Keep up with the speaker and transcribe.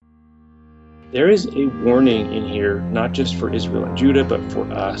There is a warning in here, not just for Israel and Judah, but for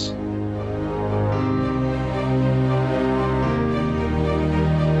us.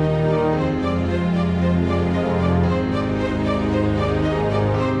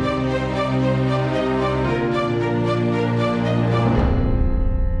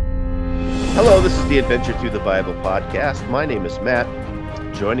 Hello, this is the Adventure Through the Bible podcast. My name is Matt.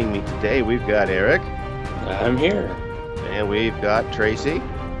 Joining me today, we've got Eric. I'm here. And we've got Tracy.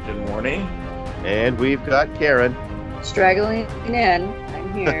 Good morning. And we've got Karen. Struggling in.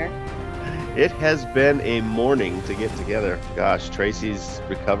 I'm here. It has been a morning to get together. Gosh, Tracy's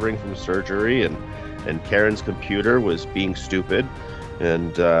recovering from surgery, and Karen's computer was being stupid.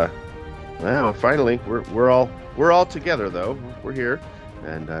 And well, finally, we're all together though. We're here,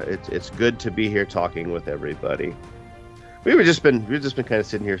 and it's good to be here talking with everybody. We've just been kind of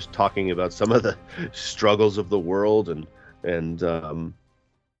sitting here talking about some of the struggles of the world and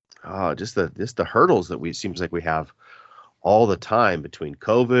just the hurdles that seems like we have all the time between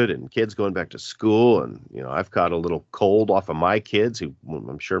COVID and kids going back to school. And, I've caught a little cold off of my kids, who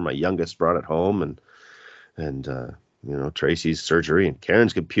I'm sure my youngest brought it home, and Tracy's surgery and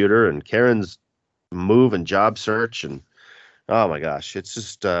Karen's computer and Karen's move and job search. And oh my gosh, it's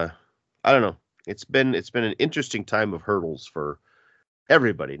just, I don't know. It's been an interesting time of hurdles for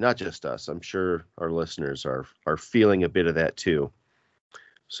everybody, not just us. I'm sure our listeners are feeling a bit of that too.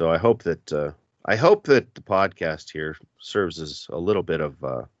 So I hope that the podcast here serves as a little bit of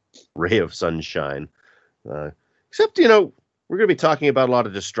a ray of sunshine. Except, we're going to be talking about a lot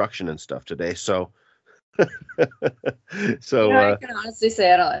of destruction and stuff today. So, I can honestly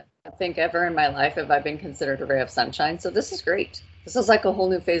say I don't think ever in my life have I been considered a ray of sunshine. So this is great. This is like a whole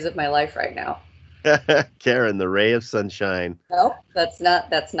new phase of my life right now. Karen, the ray of sunshine. No, that's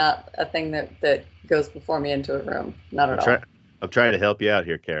not a thing that goes before me into a room. Not at all. I'm trying to help you out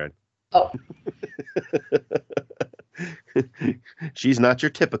here, Karen. Oh. She's not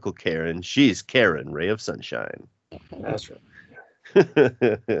your typical Karen. She's Karen, ray of sunshine. That's right.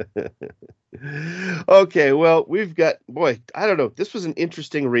 Okay, well, we've got, I don't know. This was an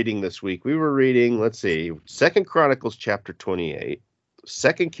interesting reading this week. We were reading, let's see, 2 Chronicles chapter 28,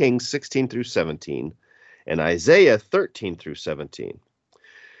 2 Kings 16 through 17, and Isaiah 13 through 17.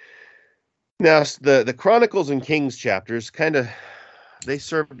 Now, the Chronicles and Kings chapters they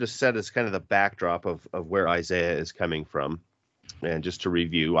serve to set as kind of the backdrop of where Isaiah is coming from. And just to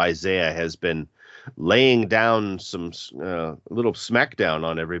review, Isaiah has been laying down some little smackdown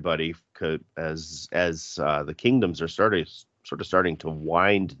on everybody as the kingdoms are starting to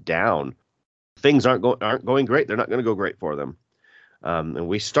wind down. Things aren't going great. They're not going to go great for them. And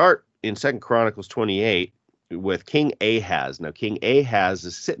we start in 2 Chronicles 28 with King Ahaz. Now, King Ahaz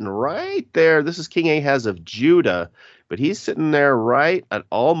is sitting right there. This is King Ahaz of Judah, but he's sitting there right at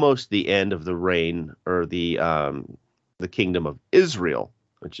almost the end of the reign, or the kingdom of Israel,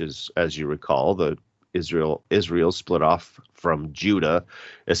 which is, as you recall, Israel split off from Judah,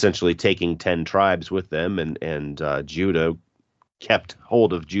 essentially taking 10 tribes with them, and Judah kept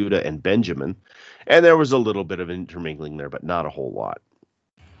hold of Judah and Benjamin, and there was a little bit of intermingling there, but not a whole lot.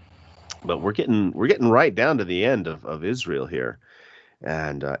 But we're getting right down to the end of Israel here,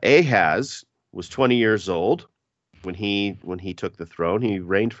 and Ahaz was 20 years old when he took the throne. He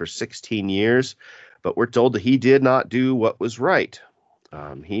reigned for 16 years, but we're told that he did not do what was right.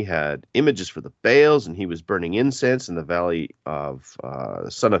 He had images for the Baals, and he was burning incense in the valley of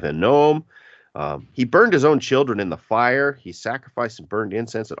the son of Hinnom. He burned his own children in the fire. He sacrificed and burned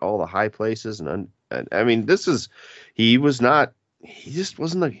incense at all the high places, and I mean, he just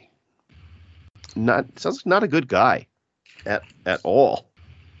wasn't sounds like not a good guy at all.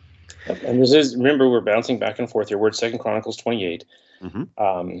 And this is, remember, we're bouncing back and forth here. We're at 2 Chronicles 28.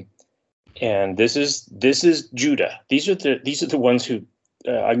 Mm-hmm. And this is Judah. These are the ones who,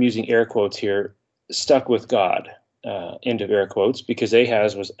 I'm using air quotes here, stuck with God, end of air quotes, because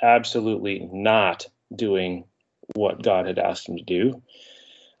Ahaz was absolutely not doing what God had asked him to do.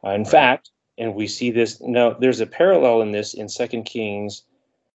 In fact, and we see this, now there's a parallel in this in 2 Kings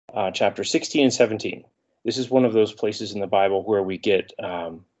chapter 16 and 17. This is one of those places in the Bible where we get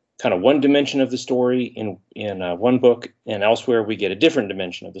kind of one dimension of the story in one book, and elsewhere we get a different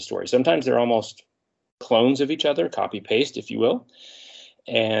dimension of the story. Sometimes they're almost clones of each other, copy-paste, if you will,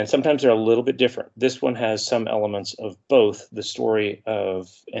 and sometimes they're a little bit different. This one has some elements of both the story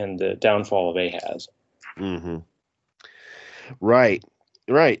and the downfall of Ahaz. Mm-hmm. Right.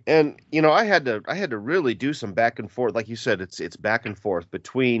 And I had to really do some back and forth. Like you said, it's back and forth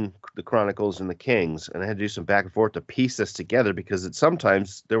between the Chronicles and the Kings, and I had to do some back and forth to piece this together, because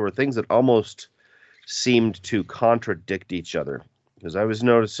sometimes there were things that almost seemed to contradict each other. Because I was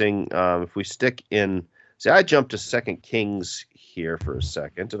noticing if we stick in, see, I jumped to 2 Kings here for a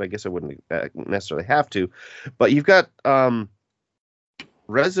second, and I guess I wouldn't necessarily have to, but you've got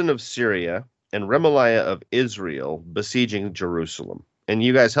Rezin of Syria and Remaliah of Israel besieging Jerusalem. And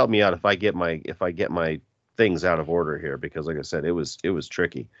you guys help me out if I get my things out of order here, because like I said, it was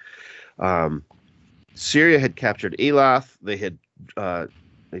tricky. Syria had captured Elath. They had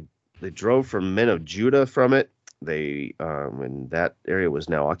they drove from men of Judah from it. They and that area was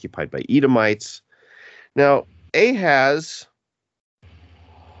now occupied by Edomites. Now Ahaz,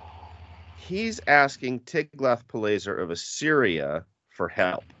 he's asking Tiglath-Pileser of Assyria for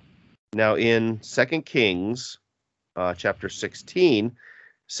help. Now in 2 Kings chapter 16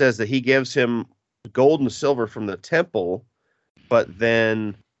 says that he gives him gold and silver from the temple, but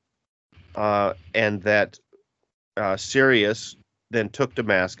then and that Syrius then took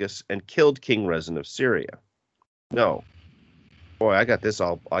Damascus and killed King Rezin of Syria. No. Boy, I got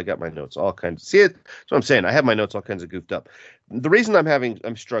my notes all kinds. See, that's what I'm saying. I have my notes all kinds of goofed up. The reason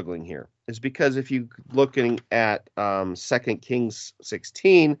I'm struggling here is because if you looking at 2 Kings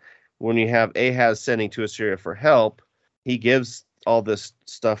 16, when you have Ahaz sending to Assyria for help, he gives all this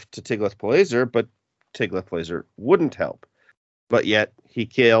stuff to Tiglath-Pileser, but Tiglath-Pileser wouldn't help. But yet he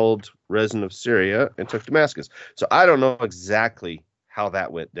killed Rezin of Syria and took Damascus. So I don't know exactly how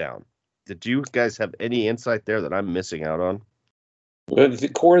that went down. Did you guys have any insight there that I'm missing out on? Well, the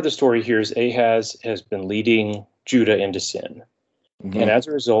core of the story here is Ahaz has been leading Judah into sin. Mm-hmm. And as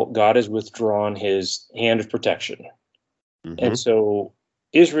a result, God has withdrawn his hand of protection. Mm-hmm. And so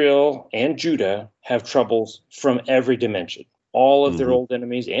Israel and Judah have troubles from every dimension. All of their old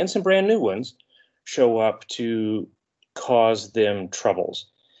enemies and some brand new ones show up to cause them troubles.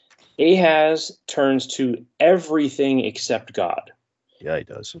 Ahaz turns to everything except God. Yeah, he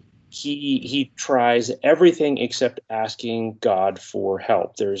does. He tries everything except asking God for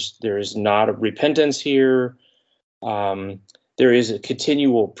help. There's not a repentance here. There is a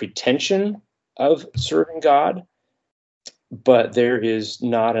continual pretension of serving God, but there is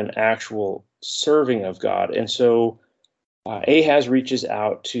not an actual serving of God. And so Ahaz reaches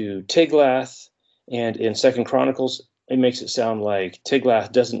out to Tiglath, and in 2 Chronicles, it makes it sound like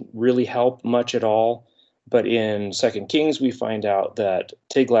Tiglath doesn't really help much at all. But in 2 Kings, we find out that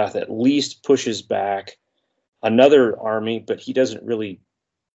Tiglath at least pushes back another army, but he doesn't really.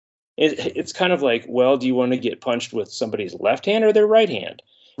 It's kind of like, well, do you want to get punched with somebody's left hand or their right hand?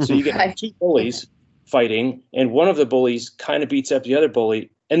 So you get two bullies fighting, and one of the bullies kind of beats up the other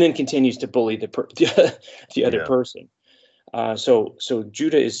bully and then continues to bully the other person. So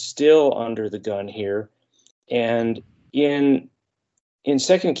Judah is still under the gun here. And in 2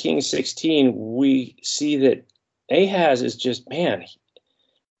 Kings 16, we see that Ahaz is just, man,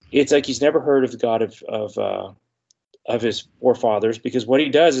 it's like he's never heard of the God of his forefathers, because what he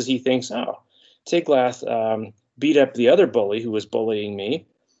does is he thinks, oh, Tiglath beat up the other bully who was bullying me,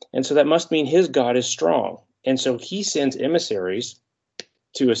 and so that must mean his God is strong. And so he sends emissaries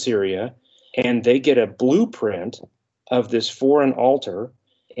to Assyria, and they get a blueprint of this foreign altar,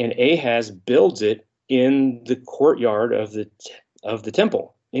 and Ahaz builds it in the courtyard of the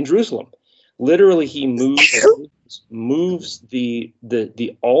temple in Jerusalem. Literally, he moves the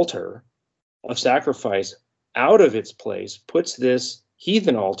altar of sacrifice out of its place, puts this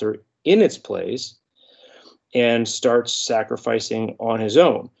heathen altar in its place, and starts sacrificing on his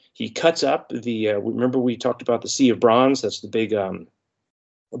own. He cuts up remember we talked about the Sea of Bronze? That's the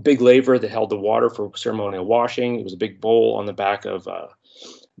big laver that held the water for ceremonial washing. It was a big bowl on the back of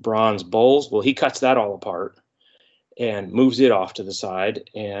bronze bowls. Well, he cuts that all apart and moves it off to the side,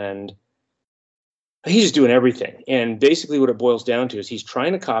 and he's just doing everything. And basically what it boils down to is he's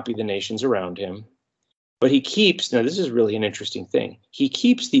trying to copy the nations around him, but he keeps, now this is really an interesting thing, he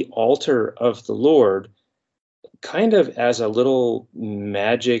keeps the altar of the Lord kind of as a little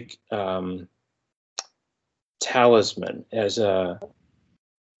magic talisman, as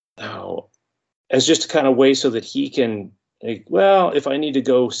just a kind of way so that he can, well, if I need to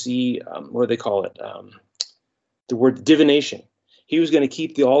go see, what do they call it? The word divination. He was going to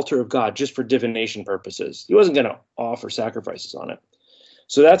keep the altar of God just for divination purposes. He wasn't going to offer sacrifices on it.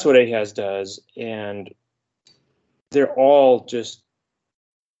 So that's what Ahaz does. And they're all just,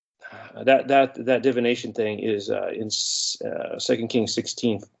 that divination thing is in 2 Kings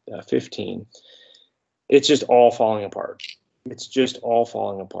 16:15. It's just all falling apart. It's just all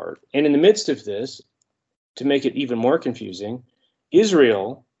falling apart. And in the midst of this, to make it even more confusing,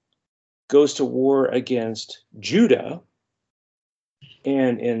 Israel goes to war against Judah.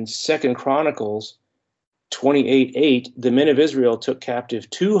 And in 2 Chronicles 28:8, the men of Israel took captive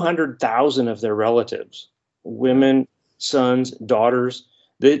 200,000 of their relatives, women, sons, daughters.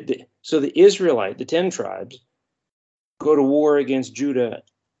 So the 10 tribes, go to war against Judah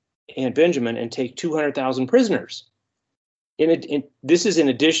and Benjamin and take 200,000 prisoners. This is in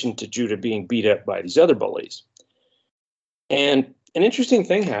addition to Judah being beat up by these other bullies. And an interesting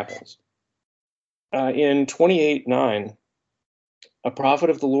thing happens. In 28:9, a prophet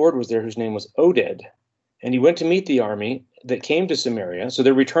of the Lord was there whose name was Oded, and he went to meet the army that came to Samaria. So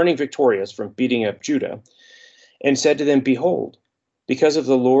they're returning victorious from beating up Judah, and said to them, "Behold, because of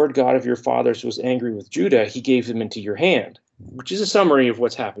the Lord God of your fathers was angry with Judah, he gave them into your hand," which is a summary of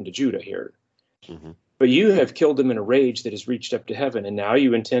what's happened to Judah here. Mm-hmm. "But you have killed them in a rage that has reached up to heaven, and now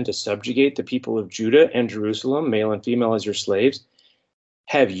you intend to subjugate the people of Judah and Jerusalem, male and female, as your slaves.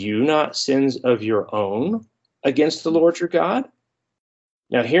 Have you not sins of your own against the Lord your God?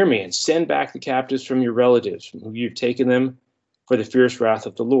 Now hear me, and send back the captives from your relatives, from whom you've taken them, for the fierce wrath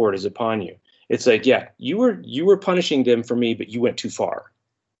of the Lord is upon you." It's like, yeah, you were punishing them for me, but you went too far.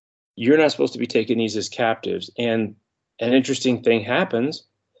 You're not supposed to be taking these as captives. And an interesting thing happens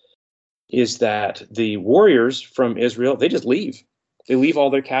is that the warriors from Israel, they just leave. They leave all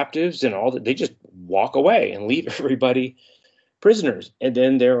their captives and they just walk away and leave everybody prisoners. And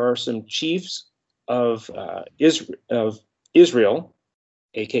then there are some chiefs of Israel,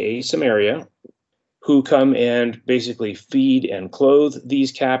 aka Samaria, who come and basically feed and clothe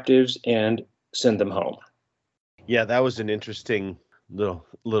these captives and send them home. Yeah, that was an interesting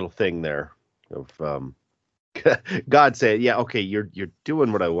little thing there of God said, "Yeah, okay, you're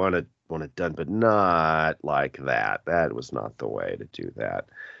doing what I want it done, but not like that. That was not the way to do that."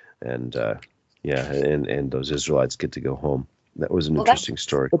 And and those Israelites get to go home. That was an interesting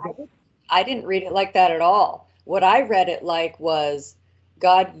story. I didn't read it like that at all. What I read it like was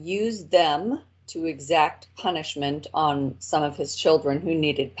God used them to exact punishment on some of his children who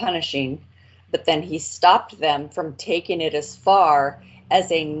needed punishing, but then he stopped them from taking it as far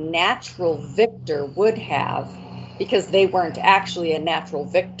as a natural victor would have, because they weren't actually a natural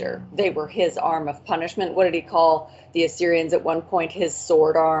victor. They were his arm of punishment. What did he call the Assyrians at one point? His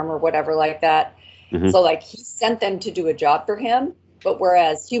sword arm or whatever like that. Mm-hmm. So like he sent them to do a job for him, but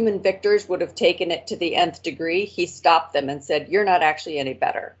whereas human victors would have taken it to the nth degree, he stopped them and said, "You're not actually any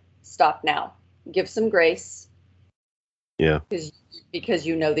better. Stop now. Give some grace." Yeah. Because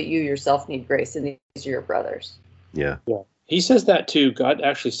you know that you yourself need grace, and these are your brothers. Yeah. Yeah. He says that to, God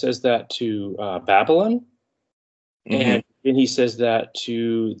actually says that to Babylon. Mm-hmm. And he says that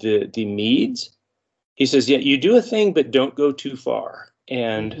to the Medes. He says, yeah, you do a thing, but don't go too far.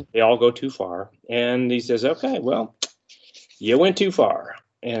 And mm-hmm. they all go too far. And he says, okay, well, you went too far.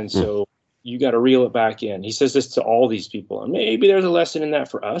 And so you got to reel it back in. He says this to all these people. And maybe there's a lesson in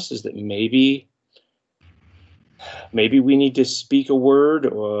that for us, is that maybe we need to speak a word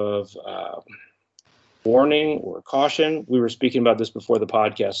of warning or caution. We were speaking about this before the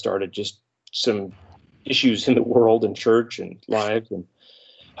podcast started, just some issues in the world and church and lives. And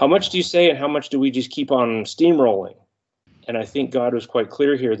how much do you say and how much do we just keep on steamrolling? And I think God was quite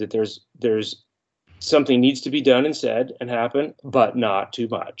clear here that there's something needs to be done and said and happen, but not too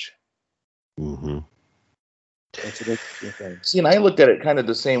much. Mm-hmm. That's an interesting thing. See, and I looked at it kind of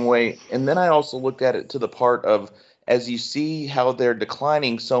the same way. And then I also looked at it to the part of, as you see how they're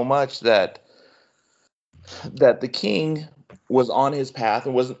declining so much that the king was on his path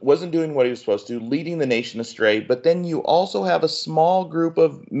and wasn't doing what he was supposed to, leading the nation astray. But then you also have a small group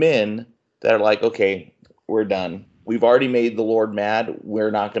of men that are like, okay, we're done. We've already made the Lord mad.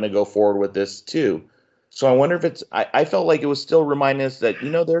 We're not going to go forward with this too. So I wonder if I felt like it was still reminding us that,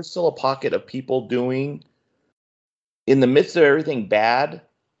 there's still a pocket of people doing, in the midst of everything bad,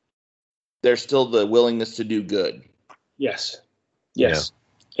 there's still the willingness to do good. Yes. Yeah.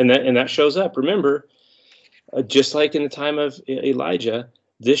 And that shows up. Remember, just like in the time of Elijah,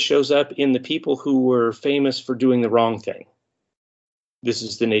 this shows up in the people who were famous for doing the wrong thing. This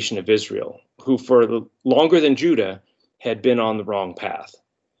is the nation of Israel, who for longer than Judah had been on the wrong path.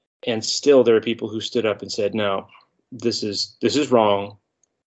 And still there are people who stood up and said, no, this is wrong,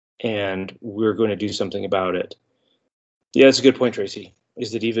 and we're going to do something about it. Yeah, that's a good point, Tracy,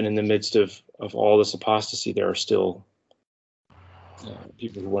 is that even in the midst of all this apostasy, there are still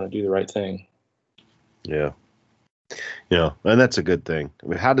people who want to do the right thing. Yeah. Yeah, and that's a good thing. I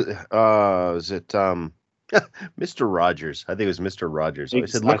mean, how did is it Mr. Rogers? I think it was Mr. Rogers. He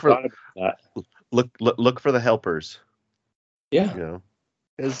said, look for the helpers. Yeah.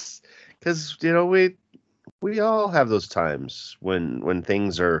 Because we all have those times when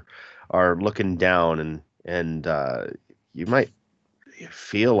things are looking down and you might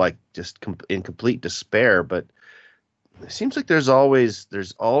feel like just in complete despair, but it seems like there's always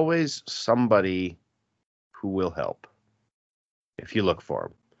somebody who will help. if you look for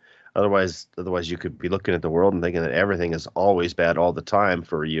them. Otherwise you could be looking at the world and thinking that everything is always bad all the time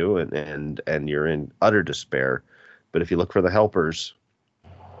for you, and you're in utter despair. But if you look for the helpers,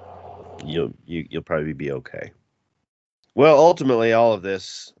 you'll probably be okay. Well, ultimately, all of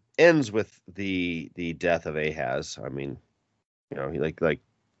this ends with the death of Ahaz. I mean, like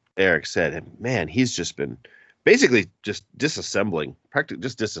Eric said, man, he's just been basically just disassembling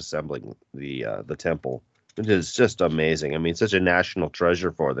the temple. It is just amazing. I mean, such a national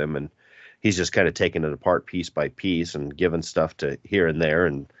treasure for them, and he's just kind of taking it apart piece by piece and giving stuff to here and there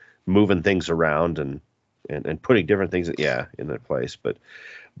and moving things around and putting different things in their place.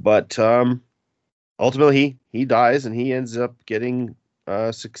 But ultimately he dies, and he ends up getting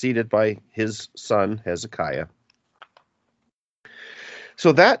succeeded by his son Hezekiah.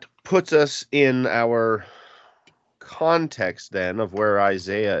 So that puts us in our context then of where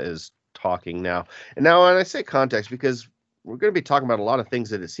Isaiah is talking now. And now when I say context, because we're going to be talking about a lot of things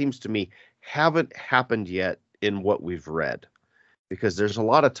that it seems to me haven't happened yet in what we've read, because there's a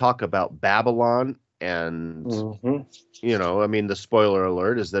lot of talk about Babylon and, I mean, the spoiler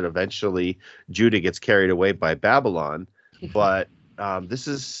alert is that eventually Judah gets carried away by Babylon, but this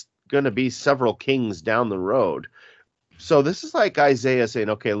is going to be several kings down the road. So this is like Isaiah saying,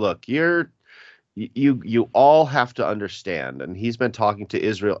 okay, look, you all have to understand, and he's been talking to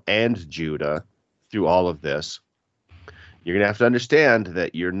Israel and Judah through all of this. You're going to have to understand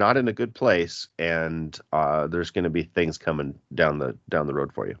that you're not in a good place, and there's going to be things coming down the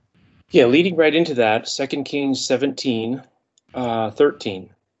road for you. Yeah, leading right into that, 2 Kings 17, 13.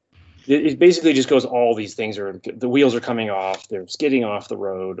 It basically just goes, all these things the wheels are coming off, they're skidding off the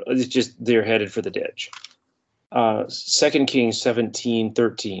road. It's just, they're headed for the ditch. 2 Kings 17,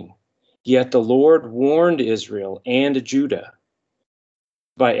 13. Yet the Lord warned Israel and Judah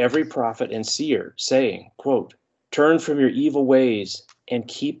by every prophet and seer, saying, quote, turn from your evil ways and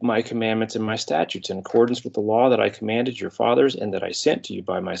keep my commandments and my statutes in accordance with the law that I commanded your fathers and that I sent to you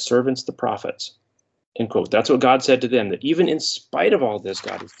by my servants, the prophets. End quote. That's what God said to them, that even in spite of all this,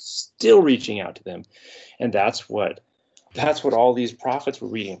 God is still reaching out to them. And that's what all these prophets were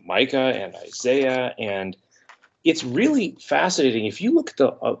reading, Micah and Isaiah. And it's really fascinating. If you look at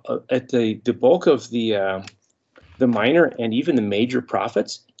the bulk of the minor and even the major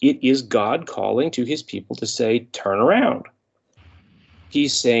prophets, it is God calling to his people to say, turn around.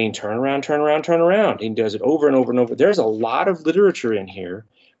 He's saying, turn around, turn around, turn around. He does it over and over and over. There's a lot of literature in here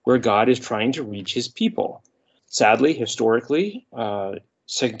where God is trying to reach his people. Sadly, historically, 2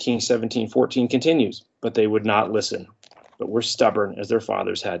 Kings 17:14 continues, but they would not listen, but were stubborn as their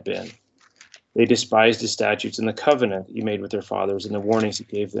fathers had been. They despised his statutes and the covenant he made with their fathers and the warnings he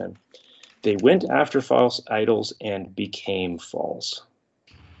gave them. They went after false idols and became false.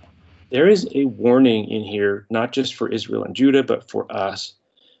 There is a warning in here, not just for Israel and Judah, but for us.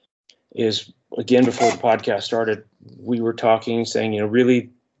 Is, again, before the podcast started, we were talking, saying, really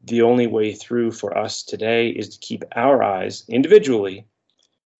the only way through for us today is to keep our eyes individually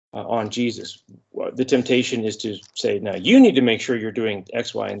on Jesus. The temptation is to say, now you need to make sure you're doing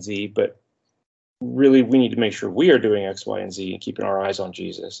X, Y, and Z, but really we need to make sure we are doing X, Y, and Z and keeping our eyes on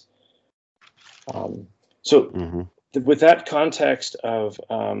Jesus. With that context of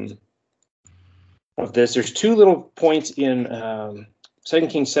this, there's two little points in 2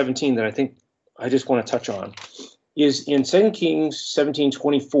 Kings 17 that I think I just want to touch on. Is in 2 Kings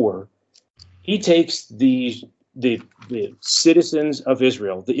 17:24, he takes the citizens of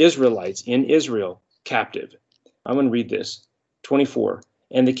Israel, the Israelites in Israel, captive. I'm going to read this. 24.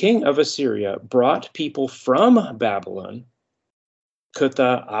 And the king of Assyria brought people from Babylon,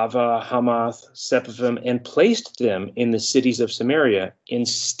 Cutha, Ava, Hamath, Sephaim, and placed them in the cities of Samaria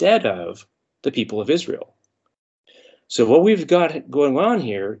instead of the people of Israel. So what we've got going on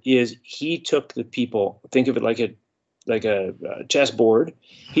here is he took the people, think of it like a chessboard.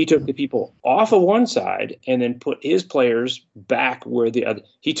 He took the people off of one side and then put his players back where the other.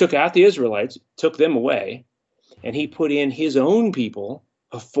 He took out the Israelites, took them away, and he put in his own people,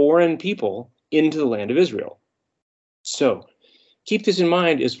 a foreign people, into the land of Israel. So keep this in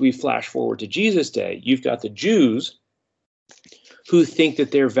mind as we flash forward to Jesus' day. You've got the Jews who think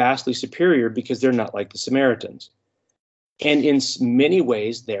that they're vastly superior because they're not like the Samaritans. And in many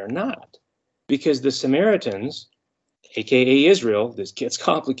ways, they're not. Because the Samaritans, aka Israel, this gets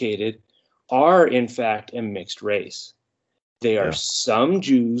complicated, are in fact a mixed race. They are some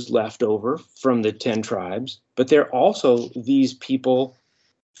Jews left over from the 10 tribes, but they're also these people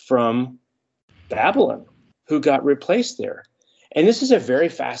from Babylon who got replaced there. And this is a very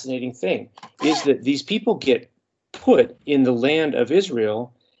fascinating thing, is that these people get put in the land of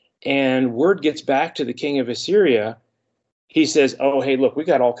Israel, and word gets back to the king of Assyria, he says, oh, hey, look, we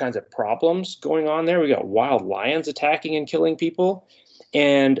got all kinds of problems going on there. We got wild lions attacking and killing people.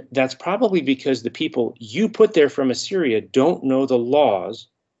 And that's probably because the people you put there from Assyria don't know the laws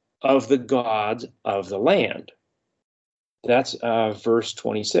of the gods of the land. That's verse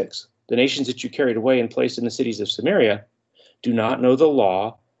 26. The nations that you carried away and placed in the cities of Samaria do not know the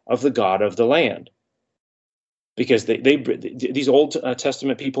law of the God of the land. Because these Old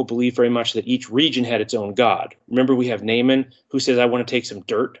Testament people believe very much that each region had its own God. Remember, we have Naaman who says, I want to take some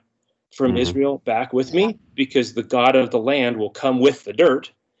dirt from Israel back with me, because the God of the land will come with the dirt,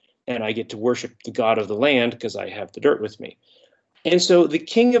 and I get to worship the God of the land because I have the dirt with me. And so the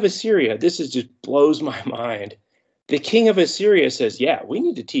king of Assyria, this is just blows my mind. The king of Assyria says, yeah, we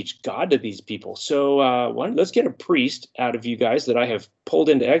need to teach God to these people. So let's get a priest out of you guys that I have pulled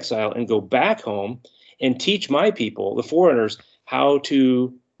into exile and go back home and teach my people, the foreigners, how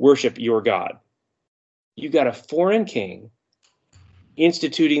to worship your God. You got a foreign king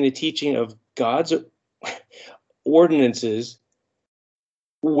instituting the teaching of God's ordinances,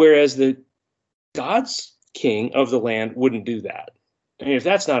 whereas the God's king of the land wouldn't do that. I mean, if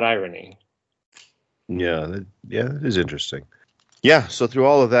that's not irony. Yeah, it is interesting. Yeah, so through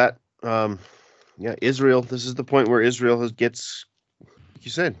all of that, Israel, this is the point where Israel gets, like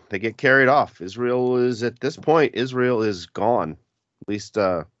you said, they get carried off. Israel is, at this point, Israel is gone. At least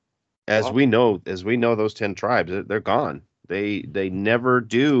as we know those 10 tribes, they're gone. They never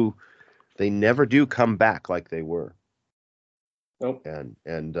do come back like they were. Nope.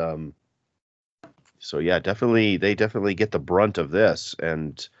 And so yeah, they definitely get the brunt of this.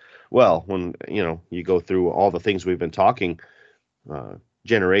 And well, when you go through all the things we've been talking,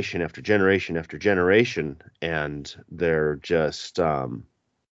 generation after generation after generation, and they're just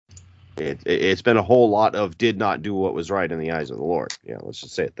it's been a whole lot of did not do what was right in the eyes of the Lord. Yeah, let's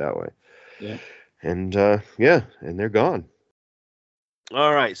just say it that way. Yeah. And and they're gone.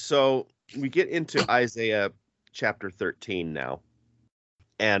 All right, so we get into Isaiah chapter 13 now,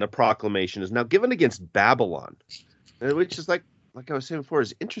 and a proclamation is now given against Babylon, which is like I was saying before,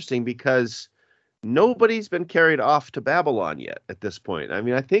 is interesting because nobody's been carried off to Babylon yet at this point. I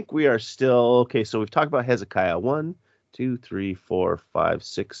mean, I think we are still okay. So we've talked about Hezekiah 1, 2, 3, 4, 5,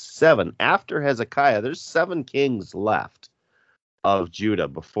 6, 7. After Hezekiah, there's 7 kings left of Judah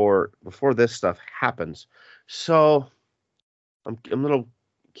before this stuff happens. So I'm a little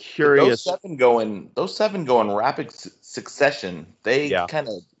curious. Those seven go in rapid succession. They kind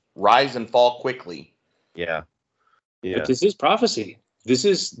of rise and fall quickly. Yeah. But this is prophecy. This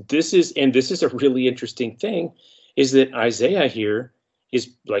is a really interesting thing, is that Isaiah here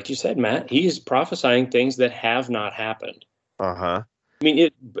is, like you said, Matt, he is prophesying things that have not happened. Uh-huh. I mean,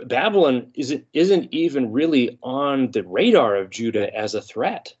 Babylon isn't even really on the radar of Judah as a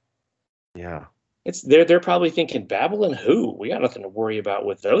threat. Yeah. They're probably thinking, Babylon who? We got nothing to worry about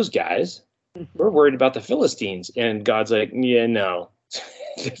with those guys. We're worried about the Philistines. And God's like, yeah, no.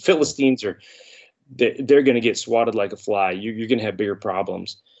 The Philistines they're going to get swatted like a fly. You're going to have bigger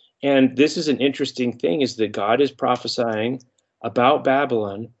problems. And this is an interesting thing, is that God is prophesying about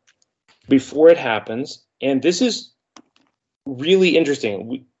Babylon before it happens. And this is really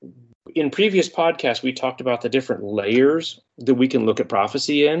interesting. In previous podcasts, we talked about the different layers that we can look at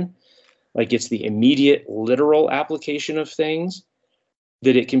prophecy in. Like, it's the immediate literal application of things,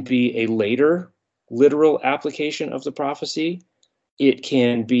 that it can be a later literal application of the prophecy. It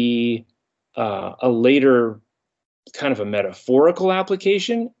can be a later kind of a metaphorical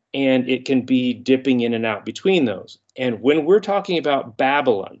application, and it can be dipping in and out between those. And when we're talking about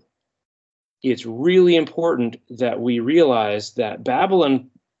Babylon, it's really important that we realize that Babylon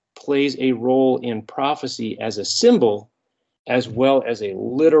plays a role in prophecy as a symbol, as well as a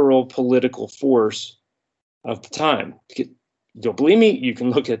literal political force of the time. Don't believe me? You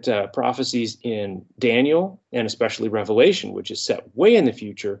can look at prophecies in Daniel, and especially Revelation, which is set way in the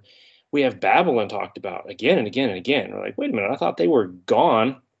future. We have Babylon talked about again and again and again. We're like, wait a minute, I thought they were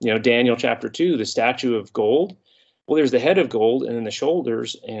gone. Daniel chapter 2, the statue of gold. Well, there's the head of gold, and then the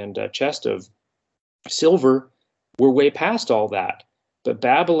shoulders and chest of silver. We're way past all that. But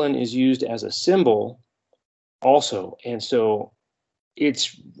Babylon is used as a symbol also. And so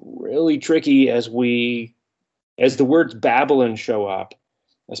it's really tricky as the words Babylon show up,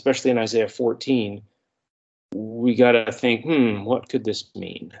 especially in Isaiah 14. We got to think, what could this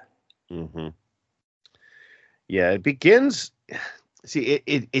mean? Mm-hmm. Yeah, it begins. See,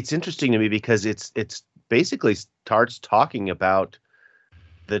 it's interesting to me because it's basically starts talking about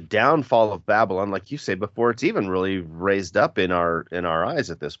the downfall of Babylon, like you say, before it's even really raised up in our eyes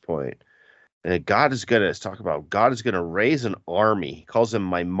at this point. And God is going to raise an army. He calls them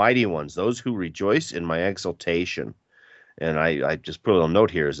my mighty ones, those who rejoice in my exaltation. And I just put a little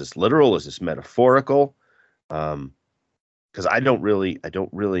note here: is this literal? Is this metaphorical? Because I don't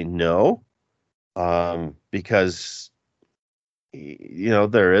really know. Because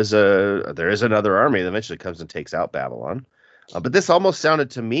there is another army that eventually comes and takes out Babylon. But this almost sounded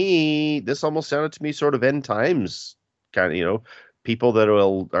to me sort of end times kind of, people that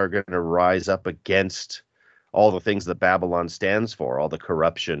are going to rise up against all the things that Babylon stands for, all the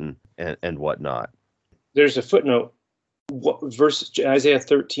corruption and whatnot. There's a footnote. Verse Isaiah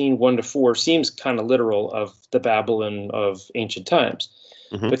 13, 1-4 seems kind of literal of the Babylon of ancient times.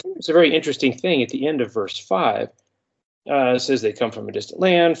 Mm-hmm. But there's a very interesting thing at the end of verse 5. It says they come from a distant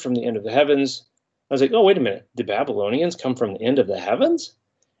land, from the end of the heavens. I was like, oh, wait a minute. The Babylonians come from the end of the heavens?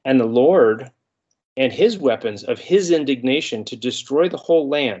 And the Lord and his weapons of his indignation to destroy the whole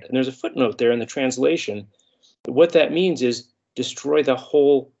land. And there's a footnote there in the translation. What that means is destroy the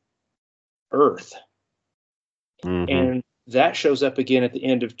whole earth. Mm-hmm. And that shows up again at the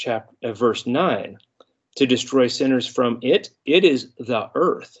end of verse 9. To destroy sinners from it is the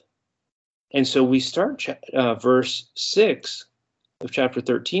earth. And so we start verse 6 of chapter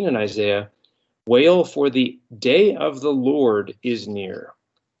 13 in Isaiah. Wail, for the day of the Lord is near.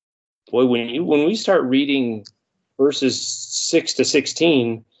 Boy, when we start reading verses 6 to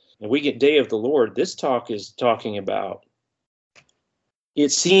 16, and we get day of the Lord, this talk is talking about, it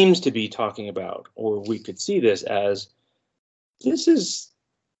seems to be talking about, or we could see this as, this is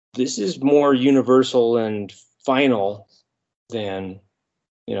more universal and final than,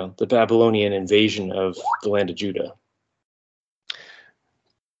 the Babylonian invasion of the land of Judah.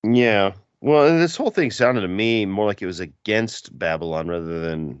 Yeah. Well, and this whole thing sounded to me more like it was against Babylon rather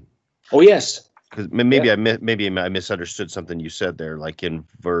than. Oh, yes. Because maybe I misunderstood something you said there, like in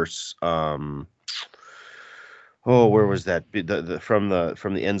verse. Where was that? From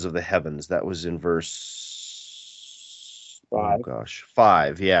the ends of the heavens. That was in verse 5. Oh gosh,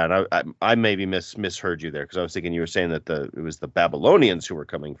 5. Yeah, and I maybe misheard you there, because I was thinking you were saying that it was the Babylonians who were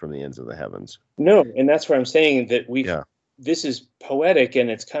coming from the ends of the heavens. No, and that's where I'm saying that this is poetic, and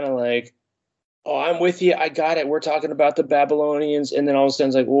it's kind of like, oh, I'm with you, I got it. We're talking about the Babylonians, and then all of a sudden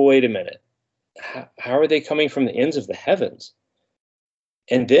it's like, well, wait a minute, how are they coming from the ends of the heavens?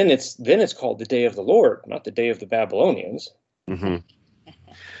 And then it's called the day of the Lord, not the day of the Babylonians. Mm-hmm.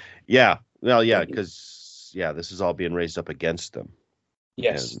 Yeah, well, yeah, because this is all being raised up against them.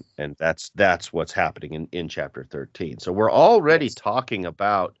 Yes, and that's what's happening in chapter 13. So we're already talking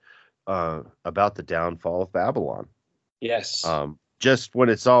about the downfall of Babylon. Yes. Just when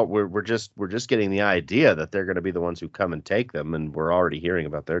it's all we're just getting the idea that they're going to be the ones who come and take them, and we're already hearing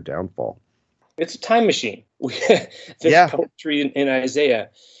about their downfall. It's a time machine. Poetry in Isaiah,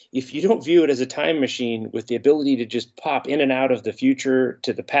 if you don't view it as a time machine with the ability to just pop in and out of the future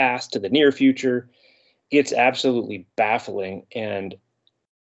to the past to the near future, it's absolutely baffling. And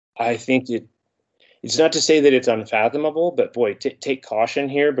I think it's not to say that it's unfathomable, but boy, take caution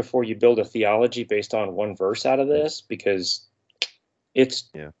here before you build a theology based on one verse out of this, because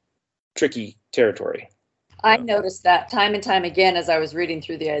it's tricky territory. I noticed that time and time again as I was reading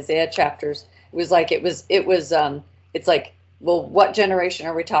through the Isaiah chapters. It's like, well, what generation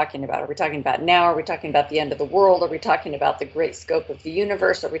are we talking about? Are we talking about now? Are we talking about the end of the world? Are we talking about the great scope of the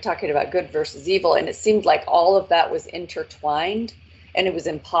universe? Are we talking about good versus evil? And it seemed like all of that was intertwined, and it was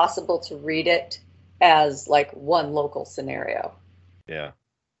impossible to read it as like one local scenario. Yeah.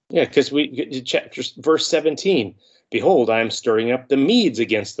 Yeah, because verse 17, behold, I am stirring up the Medes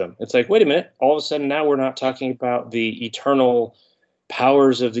against them. It's like, wait a minute, all of a sudden now we're not talking about the eternal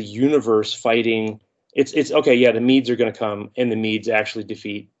powers of the universe fighting. It's okay, yeah, the Medes are going to come, and the Medes actually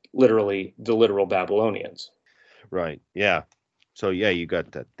defeat the literal Babylonians. Right, yeah. So yeah, you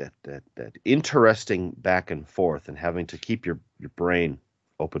got that interesting back and forth, and having to keep your brain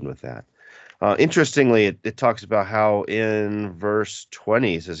open with that. Interestingly, it talks about how in verse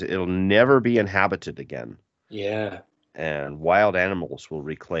 20 it says it'll never be inhabited again. Yeah. And wild animals will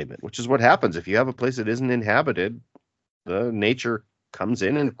reclaim it, which is what happens if you have a place that isn't inhabited. The nature comes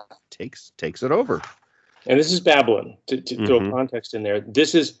in and takes it over. And this is Babylon, to throw context in there.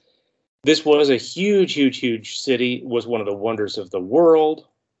 This was a huge city, was one of the wonders of the world.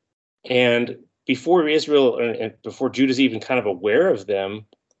 And before Israel and before Judah's even kind of aware of them,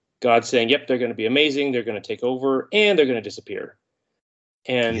 God's saying, yep, they're going to be amazing, they're going to take over, and they're going to disappear.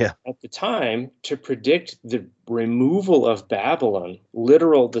 And at the time, to predict the removal of Babylon,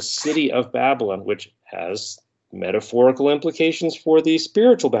 the city of Babylon, which has metaphorical implications for the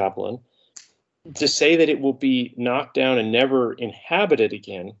spiritual Babylon, to say that it will be knocked down and never inhabited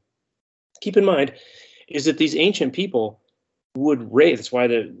again, keep in mind, is that these ancient people would raid. That's why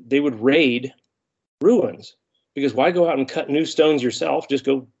they would raid ruins. because why go out and cut new stones yourself? Just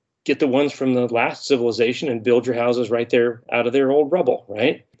go get the ones from the last civilization and build your houses right there out of their old rubble,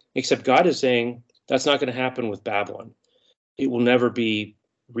 right? Except God is saying that's not going to happen with Babylon. It will never be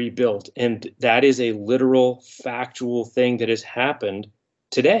rebuilt. And that is a literal, factual thing that has happened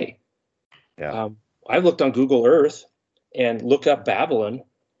today. Yeah. I looked on Google Earth and looked up Babylon,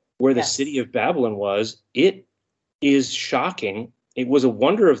 where the city of Babylon was. It is shocking. It was a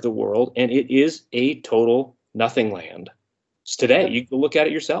wonder of the world, and it is a total nothing land. It's today. You can look at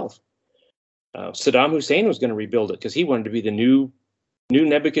it yourself. Saddam Hussein was going to rebuild it because he wanted to be the new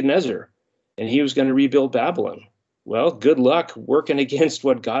Nebuchadnezzar, and he was going to rebuild Babylon. Well, good luck working against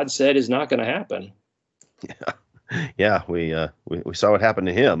what God said is not going to happen. Yeah, we saw what happened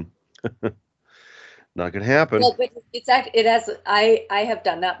to him. Not going to happen. Well, but it has. I have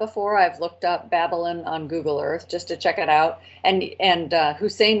done that before. I've looked up Babylon on Google Earth just to check it out. And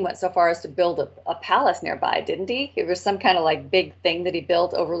Hussein went so far as to build a palace nearby, didn't he? It was some kind of like big thing that he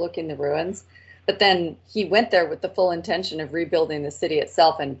built overlooking the ruins. But then he went there with the full intention of rebuilding the city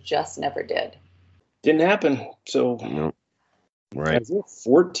itself, and just never did. Didn't happen. So, no. Right.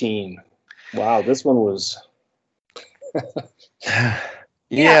 14. Wow, this one was.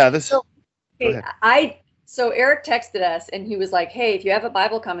 This. Hey, so Eric texted us and he was like, hey, if you have a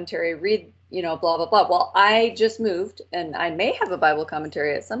Bible commentary, read, blah, blah, blah. Well, I just moved and I may have a Bible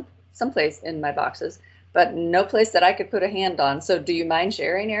commentary at some place in my boxes, but no place that I could put a hand on. So do you mind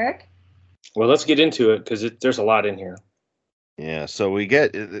sharing, Eric? Well, let's get into it because there's a lot in here. Yeah, so we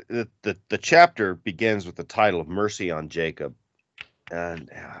get the chapter begins with the title of Mercy on Jacob. And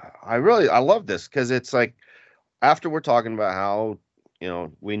I love this because it's like after we're talking about how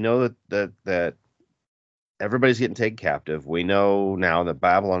we know that everybody's getting taken captive. We know now that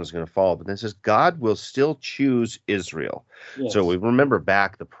Babylon is going to fall, but then it says God will still choose Israel. Yes. So we remember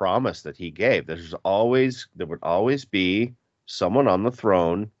back the promise that he gave. There would always be someone on the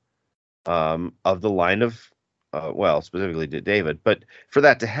throne of the line of, specifically to David. But for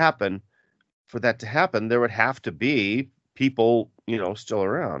that to happen, there would have to be people, still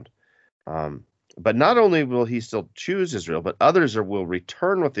around. But not only will he still choose Israel, but others will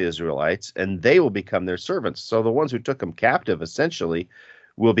return with the Israelites, and they will become their servants. So the ones who took them captive, essentially,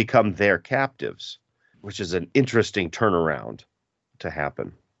 will become their captives, which is an interesting turnaround to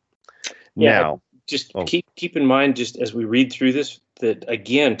happen. Yeah, now, just keep in mind, just as we read through this, that,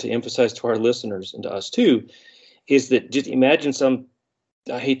 again, to emphasize to our listeners and to us too, is that just imagine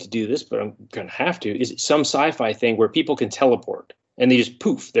I hate to do this, but I'm going to have to, is some sci-fi thing where people can teleport. And they just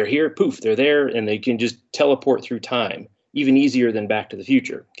poof, they're here, poof, they're there, and they can just teleport through time, even easier than Back to the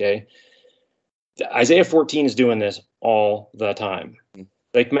Future, okay? Isaiah 14 is doing this all the time.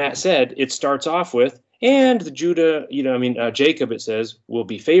 Like Matt said, it starts off with, and Jacob, it says, will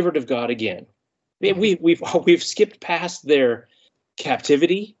be favored of God again. We've skipped past their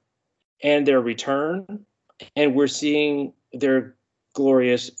captivity and their return, and we're seeing their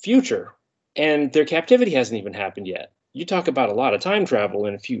glorious future. And their captivity hasn't even happened yet. You talk about a lot of time travel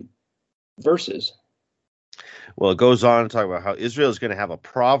in a few verses. Well, it goes on to talk about how Israel is going to have a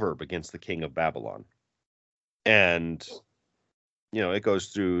proverb against the king of Babylon. And, it goes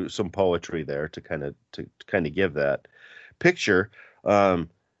through some poetry there to kind of give that picture. But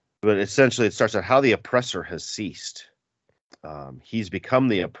essentially it starts out how the oppressor has ceased. He's become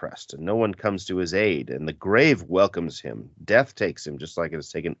the oppressed, and no one comes to his aid, and the grave welcomes him. Death takes him, just like it has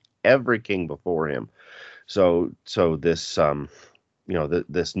taken every king before him. So this,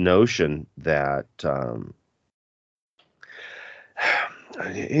 this notion that, the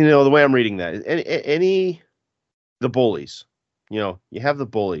way I'm reading that, the bullies, you have the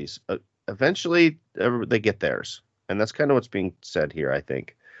bullies, eventually they get theirs. And that's kind of what's being said here, I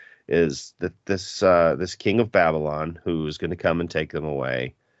think, is that this king of Babylon, who's going to come and take them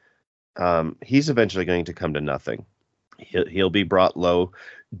away, he's eventually going to come to nothing. He'll be brought low,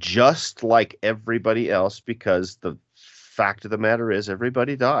 just like everybody else, because the fact of the matter is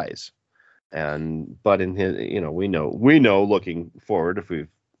everybody dies. But in his, we know looking forward, if we've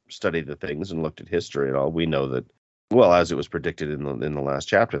studied the things and looked at history and all, we know that, well, as it was predicted in the last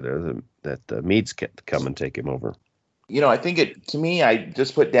chapter there, that the Medes come and take him over. I think I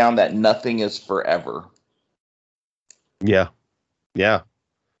just put down that nothing is forever. Yeah.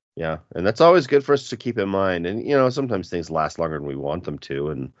 And that's always good for us to keep in mind. And, sometimes things last longer than we want them to.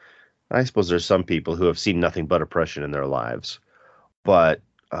 And I suppose there's some people who have seen nothing but oppression in their lives, but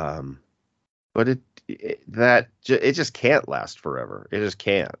it just can't last forever. It just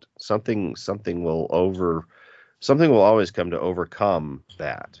can't. Something will always come to overcome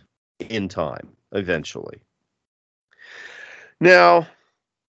that in time, eventually. Now,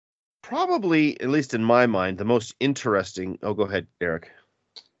 probably, at least in my mind, the most interesting. Oh, go ahead, Eric.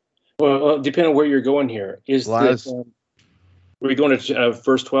 Well, depending on where you're going here, are we going to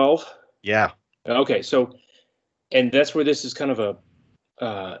verse 12? Yeah. Okay, so, and that's where this is kind of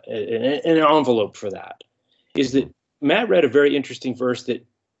an envelope for that, is that Matt read a very interesting verse that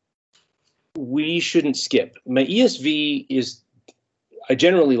we shouldn't skip. My ESV I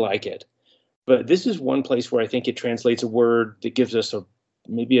generally like it, but this is one place where I think it translates a word that gives us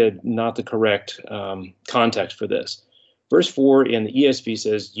maybe not the correct context for this. Verse 4 in the ESV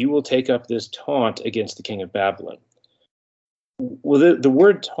says, "You will take up this taunt against the king of Babylon." Well, the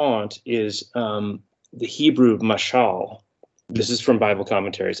word taunt is the Hebrew mashal. This is from Bible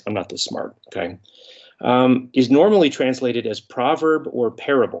commentaries. I'm not this smart, okay? Is normally translated as proverb or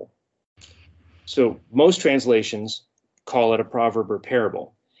parable. So most translations call it a proverb or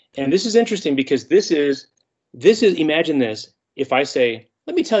parable. And this is interesting because this is, imagine this, if I say,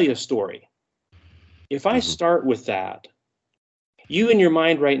 let me tell you a story. If I start with that, you in your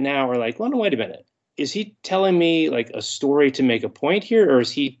mind right now are like, well, no, wait a minute. Is he telling me like a story to make a point here? Or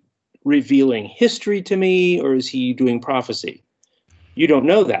is he revealing history to me? Or is he doing prophecy? You don't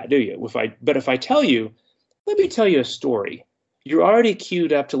know that, do you? But if I tell you, let me tell you a story, you're already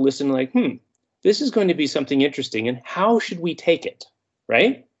queued up to listen like, this is going to be something interesting. And how should we take it?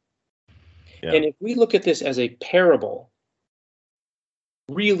 Right? Yeah. And if we look at this as a parable,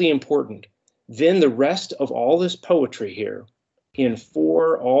 really important, then the rest of all this poetry here in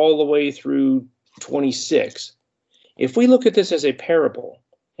 4 all the way through 26, if we look at this as a parable,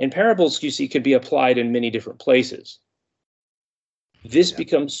 and parables, you see, could be applied in many different places, this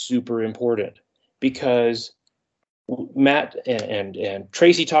becomes super important because Matt and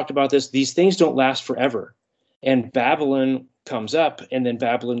Tracy talked about this. These things don't last forever. And Babylon comes up and then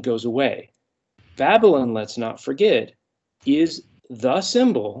Babylon goes away. Babylon, let's not forget, is the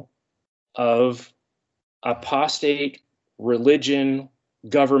symbol of apostate religion,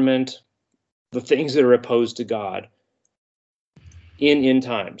 government, the things that are opposed to God in end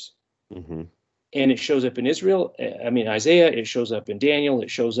times. Mm-hmm. And it shows up in Isaiah, it shows up in Daniel,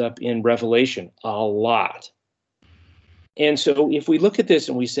 it shows up in Revelation a lot. And so if we look at this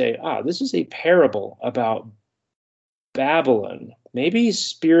and we say, this is a parable about Babylon, maybe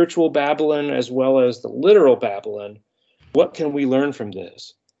spiritual Babylon as well as the literal Babylon, what can we learn from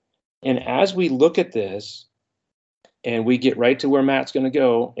this? And as we look at this and we get right to where Matt's going to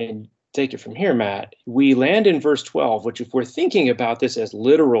go and take it from here, Matt, we land in verse 12, which if we're thinking about this as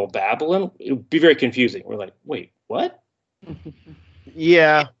literal Babylon, it would be very confusing. We're like, wait, what?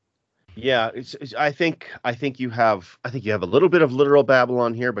 Yeah. I think you have a little bit of literal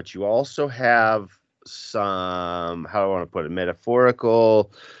Babylon here, but you also have some, how do I want to put it,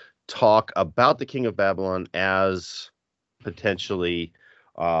 metaphorical talk about the king of Babylon as potentially,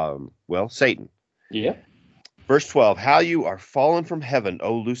 Satan. Yeah. Verse 12, how you are fallen from heaven,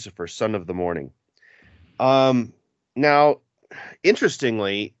 O Lucifer, son of the morning. Now,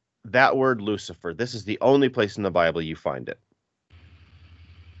 interestingly, that word Lucifer, this is the only place in the Bible you find it.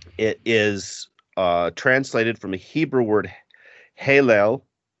 It is translated from the Hebrew word halal,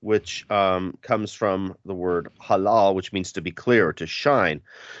 which comes from the word halal, which means to be clear or to shine.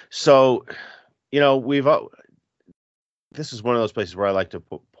 So, this is one of those places where I like to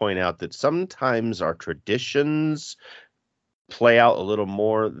point out that sometimes our traditions play out a little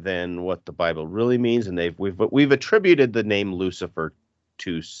more than what the Bible really means, and we've attributed the name Lucifer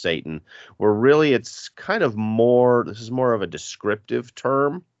to Satan, where really it's kind of more. This is more of a descriptive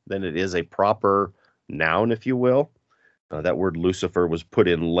term than it is a proper noun, if you will. That word Lucifer was put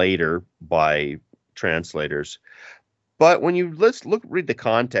in later by translators. But when you read the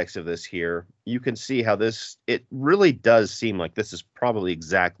context of this here, you can see how it really does seem like this is probably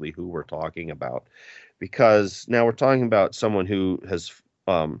exactly who we're talking about. Because now we're talking about someone who has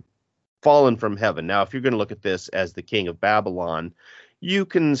fallen from heaven. Now, if you're going to look at this as the king of Babylon, you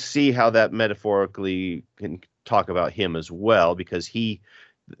can see how that metaphorically can talk about him as well, because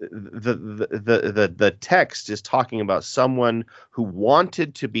the text is talking about someone who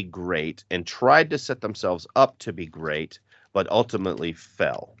wanted to be great and tried to set themselves up to be great, but ultimately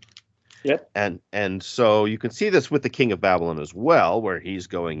fell. Yep. And so you can see this with the king of Babylon as well, where he's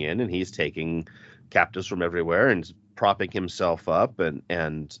going in and he's taking captives from everywhere and propping himself up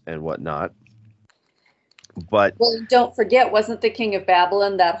and whatnot. But don't forget, wasn't the king of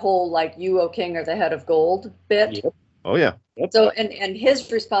Babylon that whole like, you, O king, are the head of gold bit? Yep. Oh yeah. Yep. So, and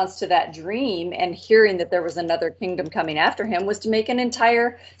his response to that dream and hearing that there was another kingdom coming after him was to make an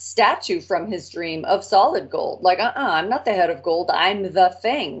entire statue from his dream of solid gold. Like, I'm not the head of gold. I'm the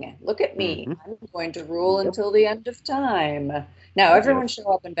thing. Look at me. I'm going to rule until the end of time. Now, everyone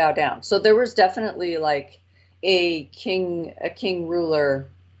show up and bow down. So there was definitely like a king ruler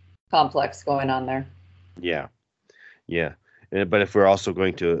complex going on there. Yeah. Yeah. But if we're also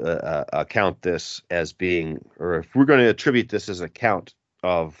going to account this as being, or if we're going to attribute this as an account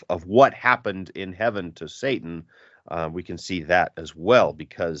of what happened in heaven to Satan, we can see that as well,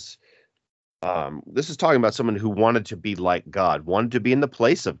 because this is talking about someone who wanted to be like God, wanted to be in the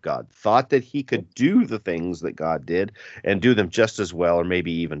place of God, thought that he could do the things that God did and do them just as well, or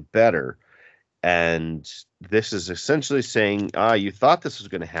maybe even better. And this is essentially saying, you thought this was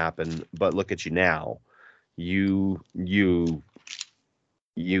going to happen, but look at you now. You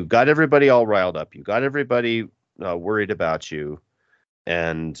got everybody all riled up. You got everybody worried about you,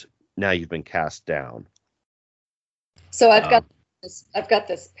 and now you've been cast down. So I've got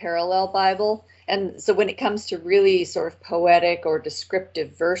this parallel Bible, and so when it comes to really sort of poetic or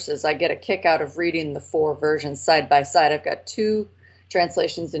descriptive verses, I get a kick out of reading the 4 versions side by side. I've got 2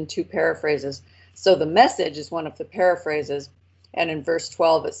 translations and 2 paraphrases. So the Message is one of the paraphrases, and in verse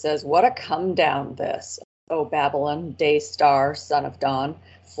 12 it says, "What a come down this, O Babylon, day star, son of dawn,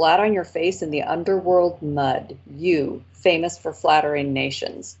 flat on your face in the underworld mud, you, famous for flattering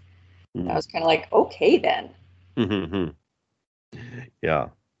nations." I was kind of like, okay then. Yeah.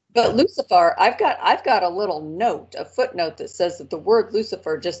 But Lucifer, I've got a little note, a footnote that says that the word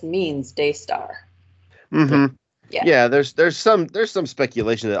Lucifer just means day star. Yeah, there's some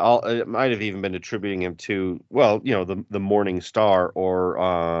speculation that it might have even been attributing him to, well, the morning star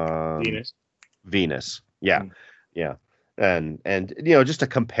or Venus. Yeah. Yeah. And just a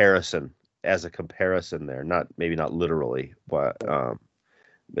comparison there, maybe not literally, but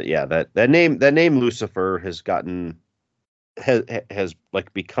yeah, that name Lucifer has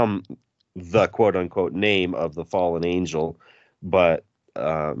like become the quote unquote name of the fallen angel, but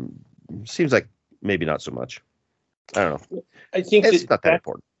seems like maybe not so much. I don't know. I think it's not that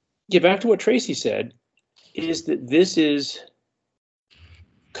important. Get back to what Tracy said, is that this is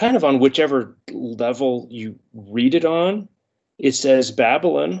kind of on whichever level you read it on. It says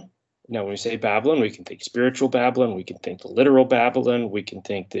Babylon. Now, when we say Babylon, we can think spiritual Babylon. We can think the literal Babylon. We can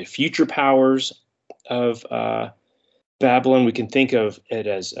think the future powers of Babylon. We can think of it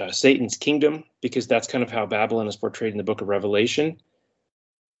as Satan's kingdom, because that's kind of how Babylon is portrayed in the book of Revelation.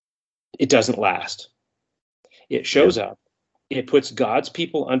 It doesn't last. It shows up. It puts God's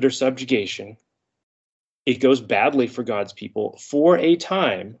people under subjugation. It goes badly for God's people for a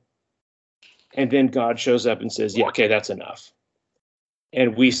time. And then God shows up and says, yeah, okay, that's enough.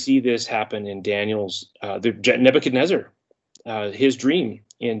 And we see this happen in Daniel's, Nebuchadnezzar, his dream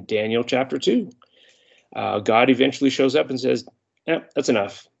in Daniel chapter 2. God eventually shows up and says, that's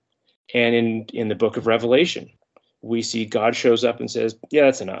enough. And in the book of Revelation, we see God shows up and says, yeah,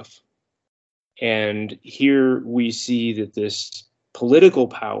 that's enough. And here we see that this political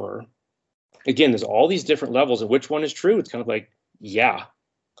power, again, there's all these different levels, and which one is true? It's kind of like, yeah,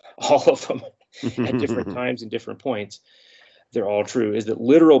 all of them at different times and different points, they're all true, is that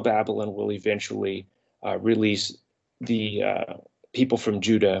literal Babylon will eventually release the people from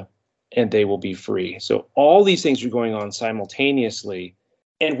Judah, and they will be free. So all these things are going on simultaneously.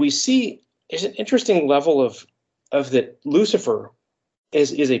 And we see there's an interesting level of that Lucifer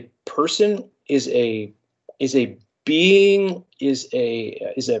is a person, is a being, is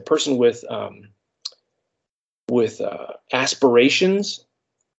a person with aspirations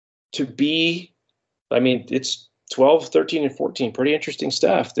to be. I mean, it's 12, 13, and 14. Pretty interesting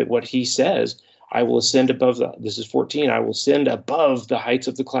stuff, that what he says, I will ascend above this is 14. I will ascend above the heights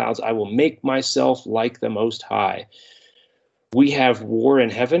of the clouds. I will make myself like the Most High. We have war in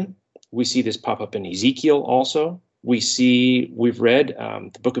heaven. We see this pop up in Ezekiel also. We've read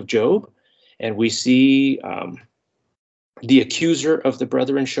the book of Job, and we see the accuser of the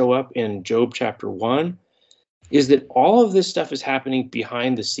brethren show up in Job chapter 1. Is that all of this stuff is happening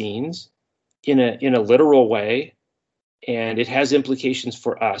behind the scenes in a literal way, and it has implications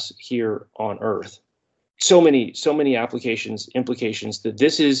for us here on earth. So many implications that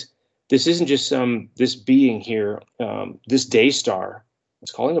this isn't just this being here, this day star.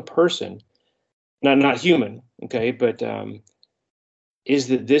 It's calling a person, not human, okay, but is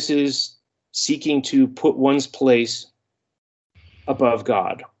that this is seeking to put one's place above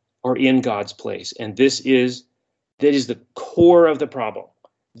God or in God's place, and that is the core of the problem.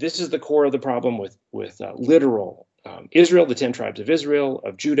 This is the core of the problem with literal Israel, the 10 tribes of Israel,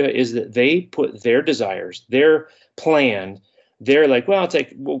 of Judah, is that they put their desires, their plan, they're like, well,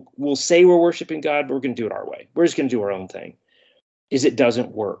 we'll say we're worshiping God, but we're going to do it our way. We're just going to do our own thing. It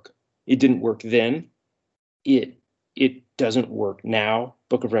doesn't work. It didn't work then. It doesn't work now.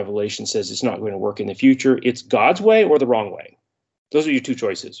 Book of Revelation says it's not going to work in the future. It's God's way or the wrong way. Those are your two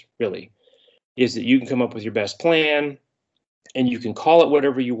choices, really. Is that you can come up with your best plan and you can call it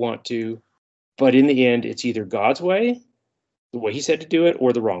whatever you want to, but in the end, it's either God's way, the way he said to do it,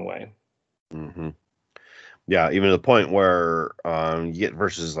 or the wrong way. Mm-hmm. Yeah, even to the point where you get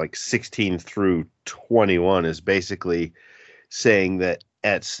verses like 16 through 21 is basically saying that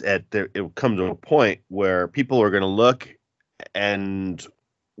it will come to a point where people are going to look and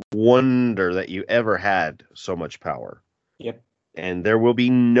wonder that you ever had so much power. Yep. And there will be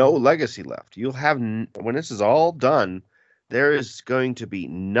no legacy left. You'll have, when this is all done, there is going to be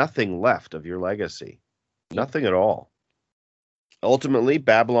nothing left of your legacy. Nothing at all. Ultimately,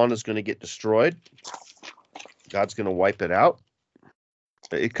 Babylon is going to get destroyed. God's going to wipe it out.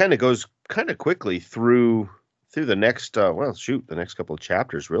 It kind of goes kind of quickly through the next, the next couple of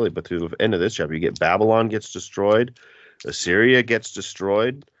chapters, really. But through the end of this chapter, you get Babylon gets destroyed. Assyria gets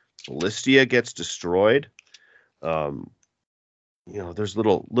destroyed. Philistia gets destroyed. There's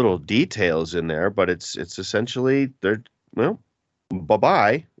little details in there, but it's essentially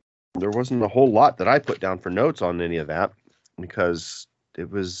bye-bye. There wasn't a whole lot that I put down for notes on any of that because it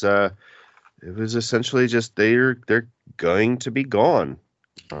was essentially just they're going to be gone.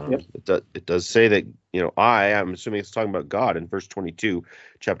 Yep. It does say that, I'm assuming it's talking about God in verse 22,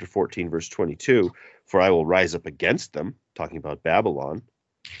 chapter 14, verse 22, for I will rise up against them, talking about Babylon.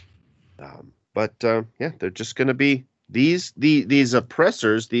 They're just going to be these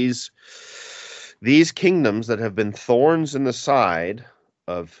oppressors, these kingdoms that have been thorns in the side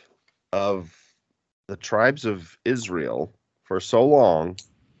of the tribes of Israel for so long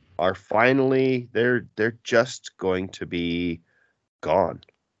are finally they're just going to be gone.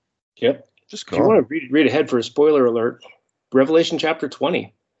 Yep. Just gone. If you want to read ahead for a spoiler alert, Revelation chapter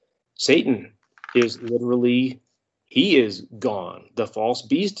 20, Satan is literally, he is gone. The false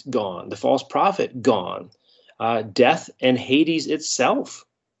beast gone. The false prophet gone. Death and Hades itself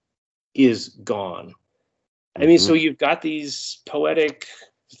is gone. I mean, so you've got these poetic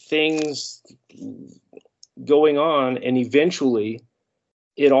things going on, and eventually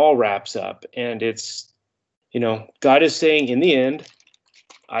it all wraps up. And it's, God is saying in the end,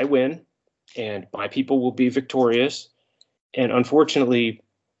 I win and my people will be victorious. And unfortunately,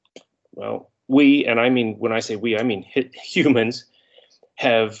 we, and I mean, when I say we, I mean humans,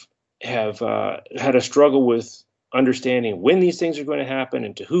 have had a struggle with understanding when these things are going to happen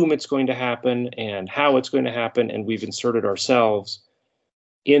and to whom it's going to happen and how it's going to happen. And we've inserted ourselves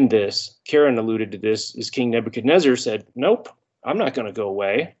in this. Karen alluded to this, is King Nebuchadnezzar said, nope, I'm not going to go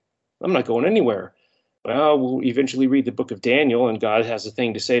away. I'm not going anywhere. Well, we'll eventually read the book of Daniel, and God has a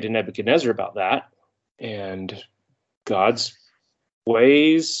thing to say to Nebuchadnezzar about that. And God's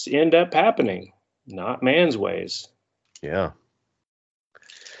ways end up happening, not man's ways. Yeah.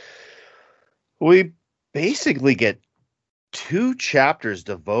 We basically get 2 chapters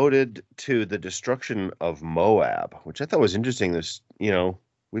devoted to the destruction of Moab, which I thought was interesting. This,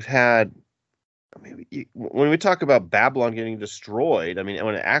 we've had, when we talk about Babylon getting destroyed, when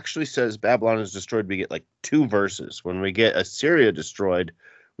it actually says Babylon is destroyed, we get like 2 verses. When we get Assyria destroyed,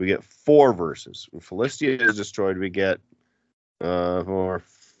 we get 4 verses. When Philistia is destroyed, we get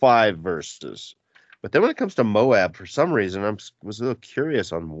 5 verses. But then when it comes to Moab, for some reason, I was a little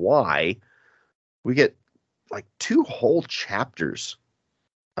curious on why we get like 2 whole chapters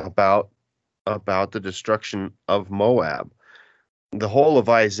about the destruction of Moab. The whole of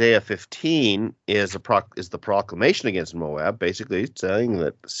Isaiah 15 is the proclamation against Moab, basically saying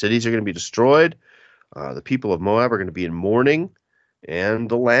that cities are going to be destroyed, the people of Moab are going to be in mourning, and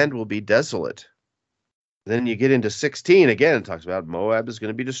the land will be desolate. Then you get into 16 again, it talks about Moab is going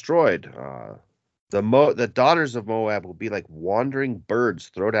to be destroyed. The daughters of Moab will be like wandering birds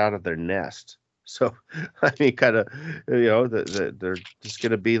thrown out of their nest. So, kind of, they're just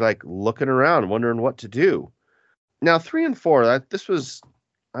going to be like looking around, wondering what to do. Now, 3 and 4, I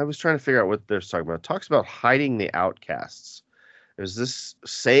was trying to figure out what they're talking about. It talks about hiding the outcasts. Is this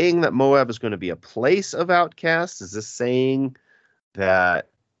saying that Moab is going to be a place of outcasts? Is this saying that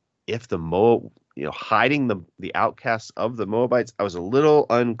if hiding the outcasts of the Moabites? I was a little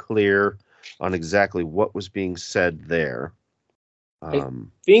unclear on exactly what was being said there. I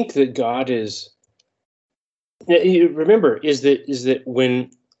think that God is. Remember, is that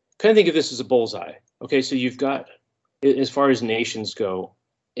when kind of think of this as a bullseye. Okay, so you've got, as far as nations go,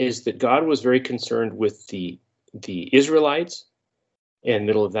 is that God was very concerned with the the Israelites, and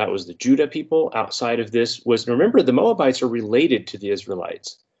middle of that was the Judah people. Outside of this was, remember, the Moabites are related to the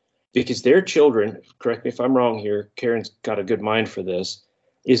Israelites because their children, correct me if I'm wrong here, Karen's got a good mind for this,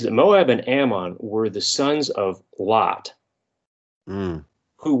 is that Moab and Ammon were the sons of Lot, who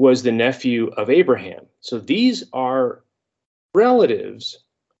was the nephew of Abraham. So these are relatives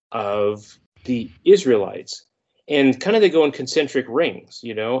of the Israelites. And kind of they go in concentric rings,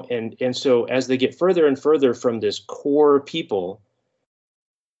 and so as they get further and further from this core people,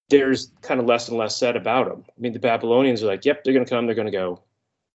 there's kind of less and less said about them. I mean, the Babylonians are like, yep, they're going to come, they're going to go.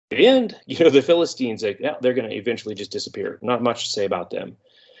 And, the Philistines, like, yeah, they're going to eventually just disappear. Not much to say about them.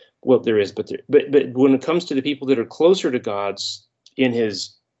 Well, there is, but when it comes to the people that are closer to God's in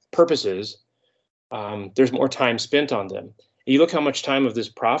his purposes, there's more time spent on them. You look how much time of this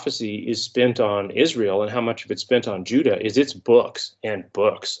prophecy is spent on Israel and how much of it's spent on Judah. It's books and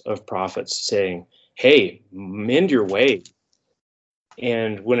books of prophets saying, hey, mend your way.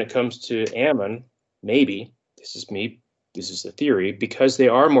 And when it comes to Ammon, maybe, this is the theory, because they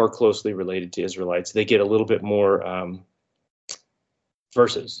are more closely related to Israelites, they get a little bit more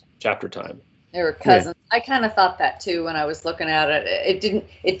verses, chapter time. They were cousins. Yeah. I kind of thought that too when I was looking at it.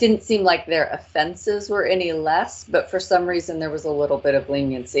 It didn't seem like their offenses were any less, but for some reason there was a little bit of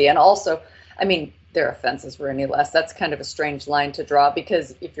leniency. And also, I mean, their offenses were any less. That's kind of a strange line to draw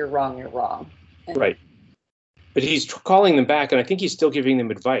because if you're wrong, you're wrong. Right. But he's calling them back, and I think he's still giving them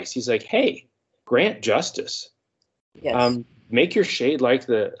advice. He's like, hey, grant justice. Yes. Make your shade like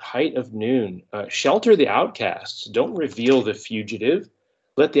the height of noon. Shelter the outcasts. Don't reveal the fugitive.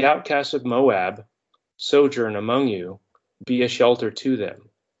 Let the outcasts of Moab sojourn among you. Be a shelter to them.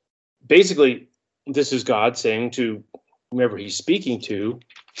 Basically, this is God saying to whomever he's speaking to.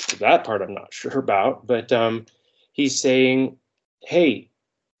 That part I'm not sure about, but he's saying, hey,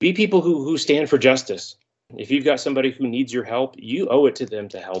 be people who stand for justice. If you've got somebody who needs your help, you owe it to them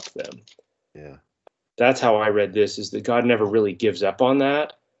to help them. Yeah. That's how I read this, is that God never really gives up on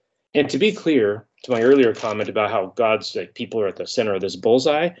that. And to be clear, to my earlier comment about how God's people are at the center of this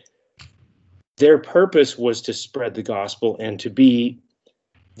bullseye, their purpose was to spread the gospel and to be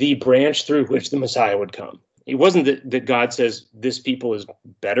the branch through which the Messiah would come. It wasn't that God says this people is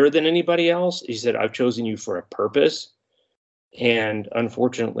better than anybody else. He said, I've chosen you for a purpose. And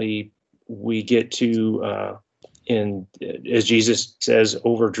unfortunately, we get to, as Jesus says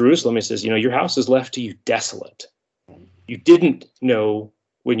over Jerusalem, he says, your house is left to you desolate. You didn't know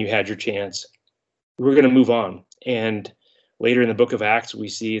when you had your chance. We're going to move on. And later in the book of Acts, we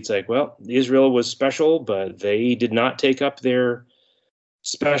see it's like, well, Israel was special, but they did not take up their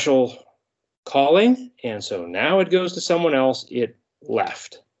special calling. And so now it goes to someone else. It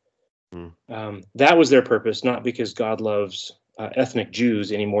left. That was their purpose, not because God loves ethnic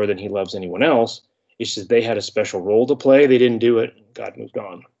Jews any more than he loves anyone else. It's just they had a special role to play. They didn't do it. God moved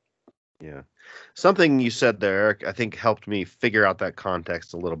on. Yeah. Something you said there, Eric, I think helped me figure out that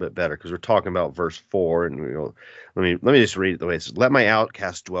context a little bit better, because we're talking about verse 4, and let me just read it the way it says. Let my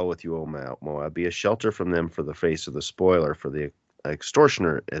outcast dwell with you, O Moab, be a shelter from them for the face of the spoiler, for the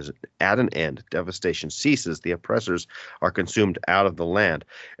extortioner is at an end. Devastation ceases. The oppressors are consumed out of the land.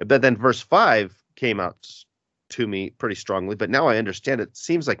 But then verse 5 came out to me pretty strongly, but now I understand it.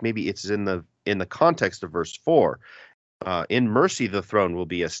 Seems like maybe it's in the context of verse 4. In mercy, the throne will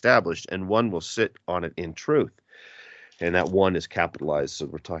be established, and one will sit on it in truth. And that one is capitalized, so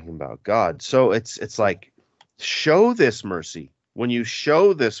we're talking about God. So it's like, show this mercy. When you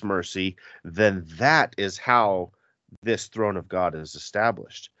show this mercy, then that is how this throne of God is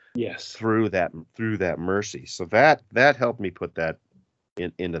established. Yes, through that mercy. So that helped me put that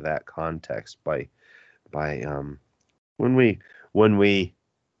into that context by when we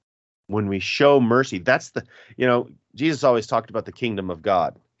show mercy. That's Jesus always talked about the kingdom of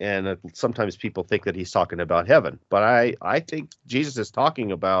God, and sometimes people think that he's talking about heaven, but I think Jesus is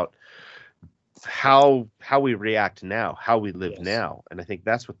talking about how we react now, how we live now. And I think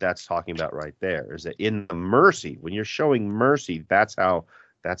that's what that's talking about right there, is that in the mercy, when you're showing mercy, that's how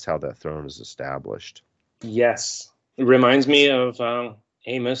that throne is established. Yes. It reminds me of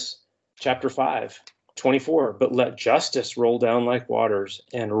Amos chapter 5:24. But let justice roll down like waters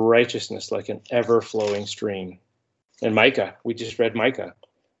and righteousness like an ever-flowing stream. And Micah, we just read Micah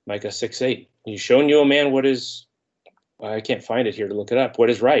 6:8. He's shown you, a man, what is, I can't find it here to look it up.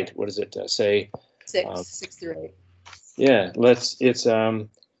 What is right? What does it say? 6 through 8. Yeah, it's to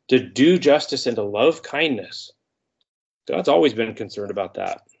do justice and to love kindness. God's always been concerned about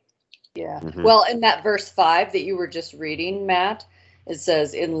that. Yeah. Mm-hmm. Well, in that verse 5 that you were just reading, Matt, it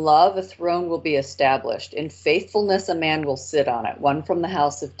says, in love a throne will be established. In faithfulness a man will sit on it. One from the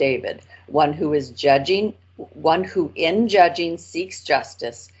house of David. One who is judging one who in judging seeks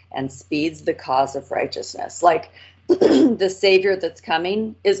justice and speeds the cause of righteousness. Like the Savior that's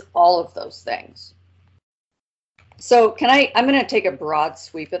coming is all of those things. So I'm going to take a broad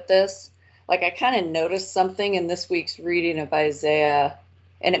sweep at this. Like I kind of noticed something in this week's reading of Isaiah,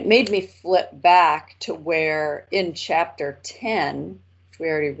 and it made me flip back to where in chapter 10, which we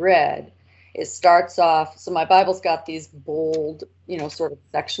already read, it starts off. So my Bible's got these bold, sort of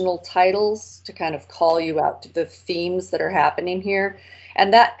sectional titles to kind of call you out to the themes that are happening here.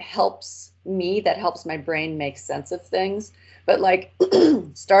 And that helps me, that helps my brain make sense of things. But like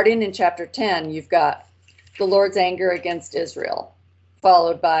starting in chapter 10, you've got the Lord's anger against Israel,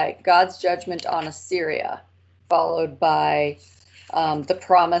 followed by God's judgment on Assyria, followed by the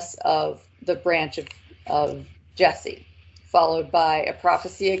promise of the branch of Jesse, followed by a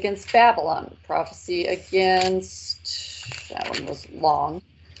prophecy against Babylon, prophecy against, that one was long,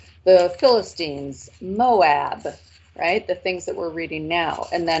 the Philistines, Moab, right? The things that we're reading now.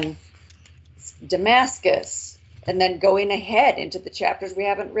 And then Damascus, and then going ahead into the chapters we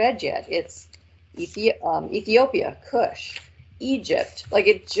haven't read yet. It's Ethiopia, Cush, Egypt. Like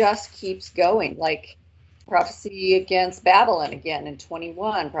it just keeps going. Like prophecy against Babylon again in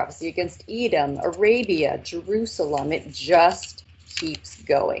 21, prophecy against Edom, Arabia, Jerusalem. It just keeps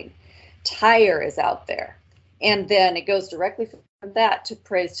going. Tyre is out there. And then it goes directly from that to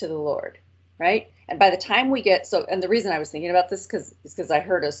praise to the Lord, right? And by the time we get, and the reason I was thinking about this is because I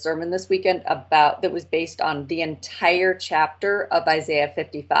heard a sermon this weekend that was based on the entire chapter of Isaiah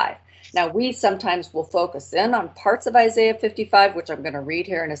 55. Now, we sometimes will focus in on parts of Isaiah 55, which I'm going to read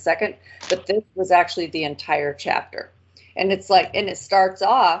here in a second, but this was actually the entire chapter. And it's like, and it starts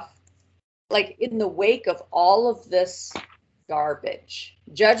off like in the wake of all of this garbage.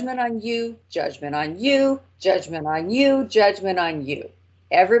 Judgment on you, judgment on you, judgment on you, judgment on you.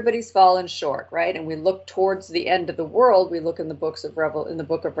 Everybody's fallen short, right? And we look towards the end of the world. We look in the book of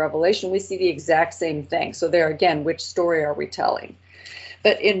Revelation. We see the exact same thing. So there again, which story are we telling?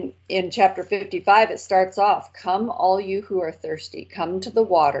 But in chapter 55, it starts off, come all you who are thirsty, come to the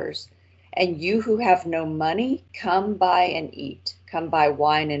waters, and you who have no money, come buy and eat. Come buy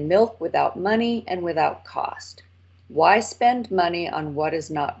wine and milk without money and without cost. Why spend money on what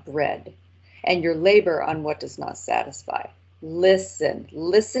is not bread, and your labor on what does not satisfy?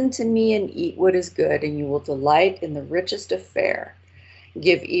 Listen to me and eat what is good, and you will delight in the richest of fare.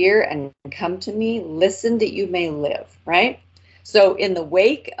 Give ear and come to me, listen that you may live, right? So in the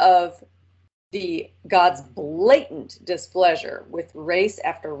wake of God's blatant displeasure with race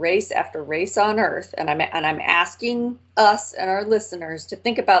after race after race on earth, and I'm asking us and our listeners to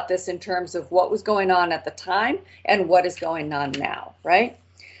think about this in terms of what was going on at the time and what is going on now, right?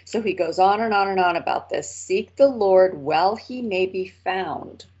 So he goes on and on and on about this. Seek the Lord while he may be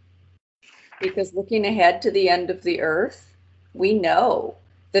found. Because looking ahead to the end of the earth, we know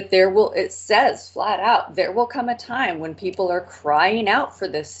that it says flat out, there will come a time when people are crying out for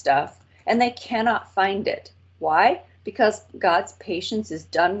this stuff and they cannot find it. Why? Because God's patience is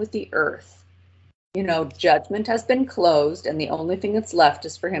done with the earth. Judgment has been closed and the only thing that's left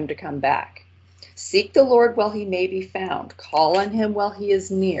is for him to come back. Seek the Lord while he may be found. Call on him while he is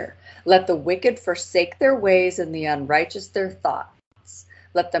near. Let the wicked forsake their ways and the unrighteous their thoughts.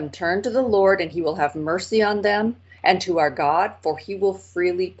 Let them turn to the Lord and he will have mercy on them, and to our God, for he will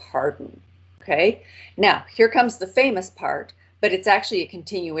freely pardon. Okay? Now, here comes the famous part, but it's actually a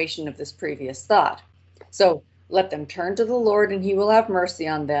continuation of this previous thought. So, let them turn to the Lord and he will have mercy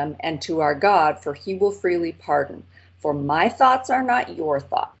on them, and to our God, for he will freely pardon. For my thoughts are not your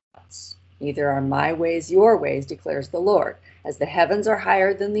thoughts, neither are my ways your ways, declares the Lord. As the heavens are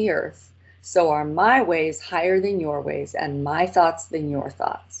higher than the earth, so are my ways higher than your ways, and my thoughts than your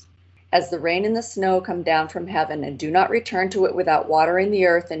thoughts. As the rain and the snow come down from heaven and do not return to it without watering the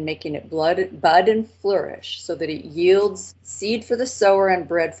earth and making it bud and flourish, so that it yields seed for the sower and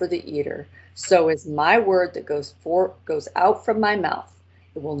bread for the eater, so is my word that goes out from my mouth.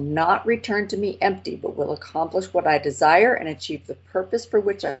 It will not return to me empty, but will accomplish what I desire and achieve the purpose for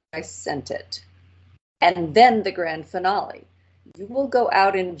which I sent it. And then the grand finale. You will go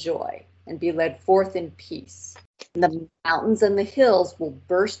out in joy and be led forth in peace. The mountains and the hills will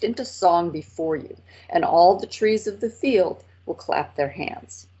burst into song before you, and all the trees of the field will clap their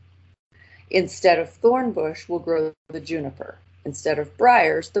hands. Instead of thorn bush will grow the juniper. Instead of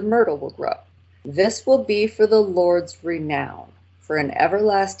briars, the myrtle will grow. This will be for the Lord's renown. For an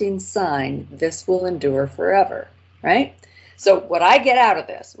everlasting sign, this will endure forever. Right? So what I get out of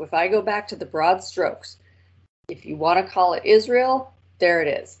this, if I go back to the broad strokes, if you want to call it Israel, there it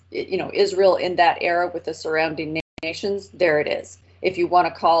is. Israel in that era with the surrounding nations, there it is. If you want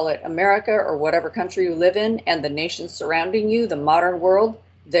to call it America or whatever country you live in and the nations surrounding you, the modern world,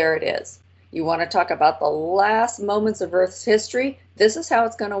 there it is. You want to talk about the last moments of Earth's history? This is how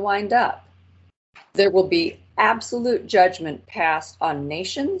it's going to wind up. There will be absolute judgment passed on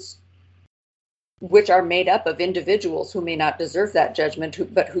nations, which are made up of individuals who may not deserve that judgment,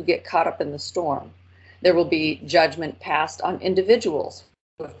 but who get caught up in the storm. There will be judgment passed on individuals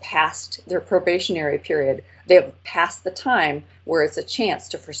who have passed their probationary period. They have passed the time where it's a chance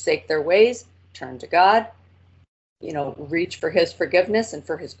to forsake their ways, turn to God, reach for his forgiveness and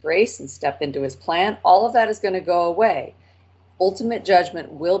for his grace and step into his plan. All of that is going to go away. Ultimate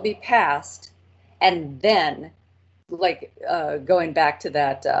judgment will be passed. And then, going back to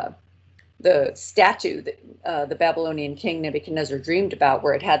that, the statue that the Babylonian king Nebuchadnezzar dreamed about,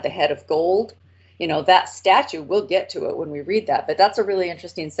 where it had the head of gold, that statue, we'll get to it when we read that. But that's a really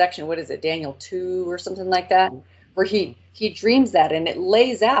interesting section. What is it, Daniel 2 or something like that? Where he dreams that, and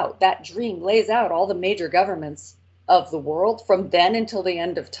that dream lays out all the major governments of the world from then until the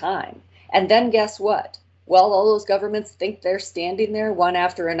end of time. And then guess what? Well, all those governments think they're standing there one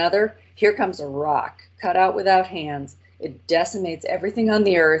after another. Here comes a rock cut out without hands. It decimates everything on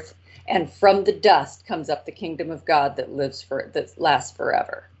the earth. And from the dust comes up the kingdom of God that lasts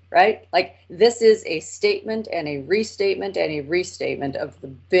forever, right? Like, this is a statement and a restatement of the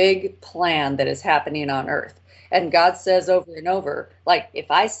big plan that is happening on earth. And God says over and over,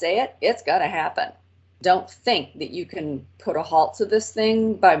 if I say it, it's going to happen. Don't think that you can put a halt to this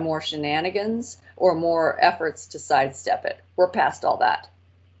thing by more shenanigans or more efforts to sidestep it. We're past all that.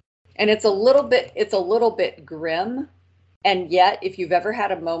 And it's a little bit grim. And yet, if you've ever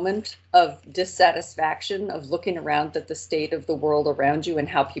had a moment of dissatisfaction, of looking around at the state of the world around you and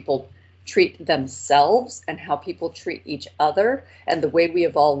how people treat themselves and how people treat each other, and the way we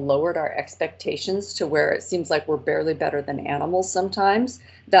have all lowered our expectations to where it seems like we're barely better than animals sometimes,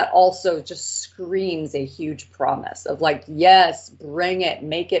 that also just screams a huge promise of yes, bring it,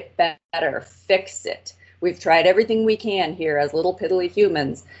 make it better, fix it. We've tried everything we can here as little piddly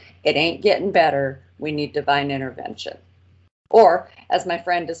humans. It ain't getting better. We need divine intervention. Or, as my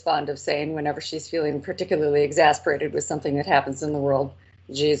friend is fond of saying whenever she's feeling particularly exasperated with something that happens in the world,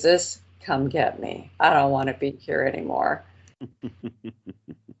 Jesus, come get me. I don't want to be here anymore.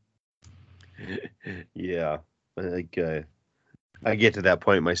 Yeah, I get to that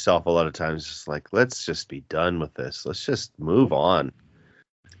point myself a lot of times. Just let's just be done with this. Let's just move on.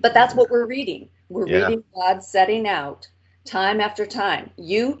 But that's what we're reading. We're reading God setting out time after time.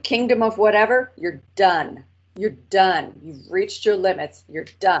 You, kingdom of whatever, you're done. You're done. You've reached your limits. You're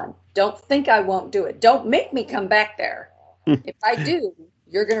done. Don't think I won't do it. Don't make me come back there. If I do,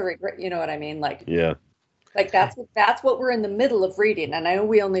 you're going to regret. You know what I mean? That's what we're in the middle of reading. And I know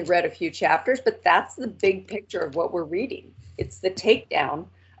we only read a few chapters, but that's the big picture of what we're reading. It's the takedown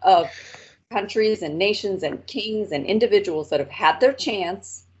of countries and nations and kings and individuals that have had their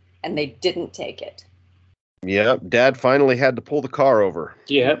chance and they didn't take it. Yeah, Dad finally had to pull the car over.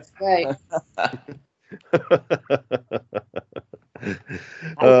 Yep. Right. I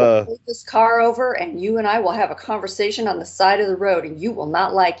will pull this car over and you and I will have a conversation on the side of the road and you will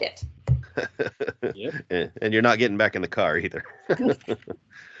not like it. Yep. And you're not getting back in the car either.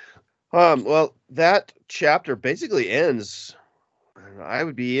 Well, that chapter basically ends. I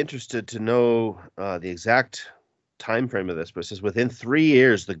would be interested to know the exact time frame of this, but it says within 3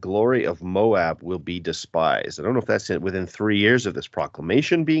 years the glory of Moab will be despised. I don't know if that's within 3 years of this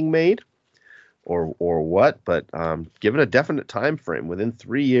proclamation being made or what, but given a definite time frame, within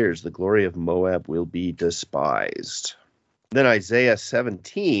 3 years the glory of Moab will be despised. Then Isaiah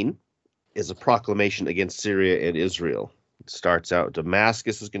 17 is a proclamation against Syria and Israel. It starts out,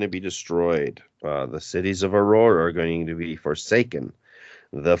 Damascus is going to be destroyed. The cities of Aurora are going to be forsaken.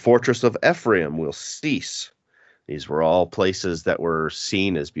 The fortress of Ephraim will cease. These were all places that were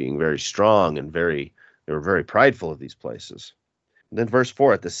seen as being very strong and they were very prideful of these places. And then verse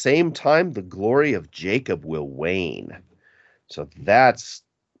 4, at the same time, the glory of Jacob will wane. So that's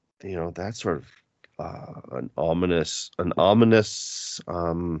sort of an ominous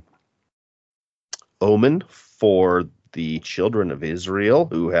omen for the children of Israel,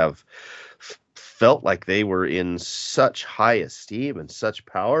 who have felt like they were in such high esteem and such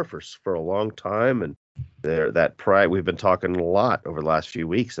power for a long time. And that pride, we've been talking a lot over the last few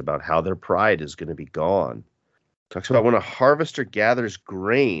weeks about how their pride is going to be gone. Talks about when a harvester gathers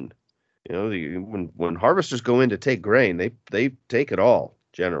grain. When harvesters go in to take grain, they take it all,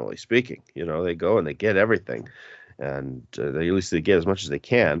 generally speaking. They go and they get everything, and at least they get as much as they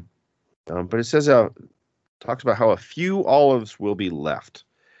can. But it says, talks about how a few olives will be left.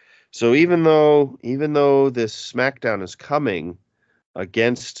 So even though this smackdown is coming,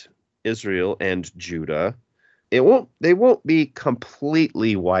 against Israel and Judah, they won't be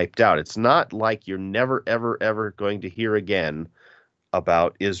completely wiped out. It's not like you're never, ever, ever going to hear again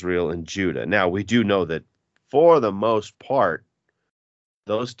about Israel and Judah. Now, we do know that for the most part,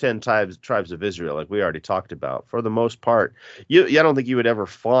 those 10 tribes of Israel, like we already talked about, for the most part, I don't think you would ever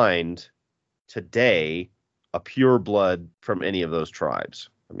find today a pure blood from any of those tribes.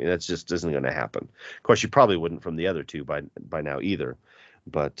 I mean, that just isn't going to happen. Of course, you probably wouldn't from the other two by now either.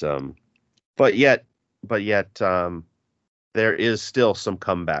 But yet, there is still some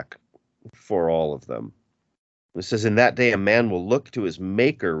comeback for all of them. It says, in that day, a man will look to his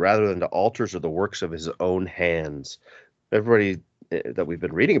maker rather than to altars or the works of his own hands. Everybody that we've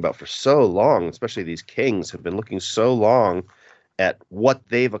been reading about for so long, especially these kings, have been looking so long at what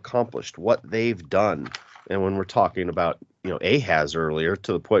they've accomplished, what they've done. And when we're talking about, Ahaz earlier,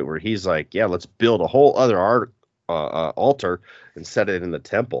 to the point where he's like, yeah, let's build a whole other altar and set it in the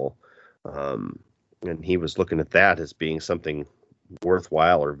temple. And he was looking at that as being something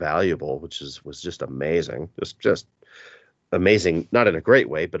worthwhile or valuable, which was just amazing. Just amazing, not in a great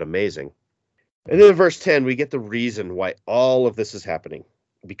way, but amazing. And then in verse 10, we get the reason why all of this is happening.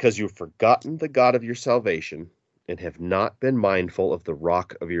 Because you've forgotten the God of your salvation and have not been mindful of the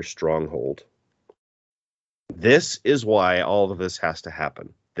rock of your stronghold. This is why all of this has to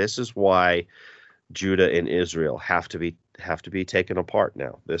happen. This is why Judah and Israel have to be taken apart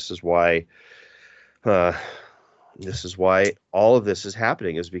now. This is why all of this is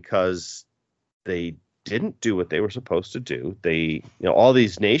happening, is because they didn't do what they were supposed to do. They, all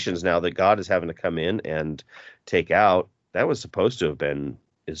these nations now that God is having to come in and take out, that was supposed to have been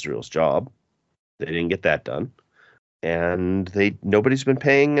Israel's job. They didn't get that done. And nobody's been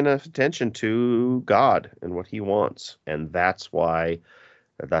paying enough attention to God and what he wants. And that's why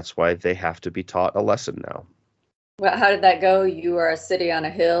they have to be taught a lesson now. Well, how did that go? You are a city on a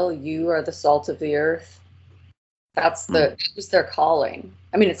hill. You are the salt of the earth. That was their calling.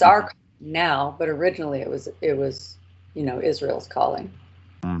 I mean, it's our calling now, but originally it was Israel's calling.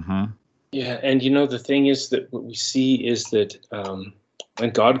 Mm-hmm. Yeah, and the thing is that what we see is that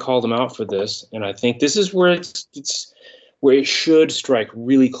and God called them out for this, and I think this is where it's where it should strike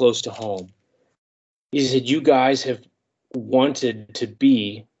really close to home. He said, you guys have wanted to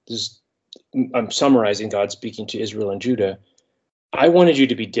be this. I'm summarizing God speaking to Israel and Judah. I wanted you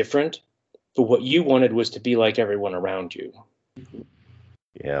to be different, but what you wanted was to be like everyone around you.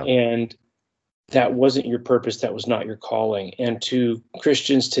 Yeah. And that wasn't your purpose. That was not your calling. And to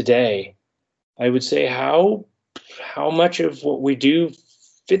Christians today, I would say how much of what we do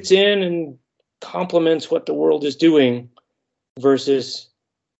fits in and complements what the world is doing versus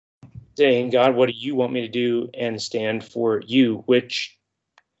saying, God, what do you want me to do, and stand for you, which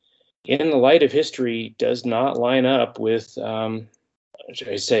in the light of history does not line up with, should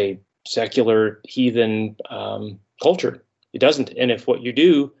I say, secular heathen culture. It doesn't. And if what you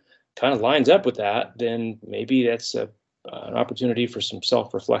do kind of lines up with that, then maybe that's an opportunity for some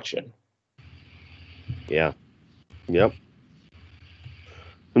self-reflection. Yeah. Yep.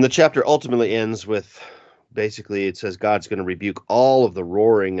 And the chapter ultimately ends with, basically, it says God's going to rebuke all of the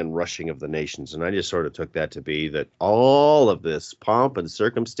roaring and rushing of the nations. And I just sort of took that to be that all of this pomp and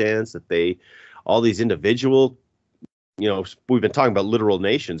circumstance that all these individual, we've been talking about literal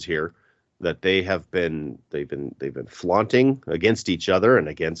nations here, that they've been flaunting against each other and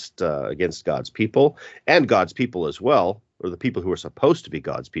against God's people, and God's people as well, or the people who are supposed to be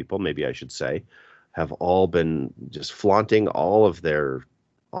God's people, maybe I should say, have all been just flaunting all of their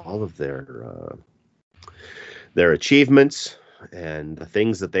achievements and the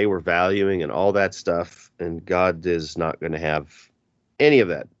things that they were valuing and all that stuff. And God is not going to have any of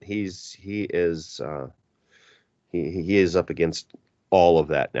that. He is up against all of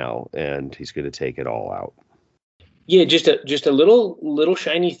that now, and he's going to take it all out. Yeah, just a little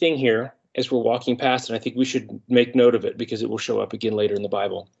shiny thing here as we're walking past, and I think we should make note of it because it will show up again later in the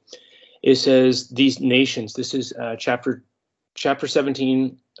Bible. It says these nations. This is chapter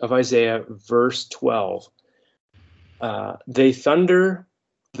 17 of Isaiah, verse 12. They thunder,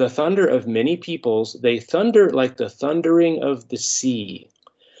 the thunder of many peoples. They thunder like the thundering of the sea.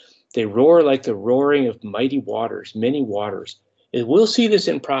 They roar like the roaring of mighty waters, many waters. And we'll see this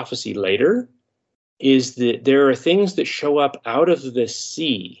in prophecy later, is that there are things that show up out of the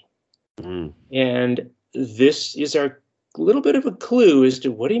sea. Mm. And this is our little bit of a clue as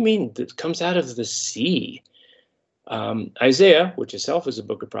to what do you mean that comes out of the sea? Isaiah, which itself is a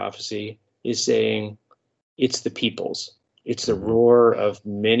book of prophecy, is saying it's the peoples. It's the roar of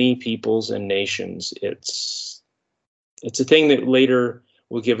many peoples and nations. It's a thing that later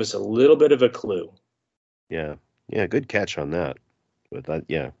will give us a little bit of a clue. Yeah. Yeah, good catch on that. But that,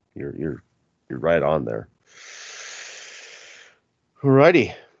 yeah, you're right on there.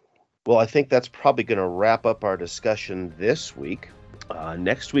 Alrighty. Well, I think that's probably going to wrap up our discussion this week.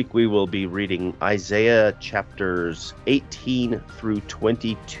 Next week, we will be reading Isaiah chapters 18 through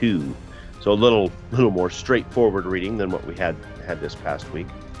 22. So a little more straightforward reading than what we had this past week.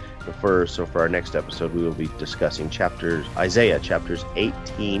 For our next episode, we will be discussing Isaiah chapters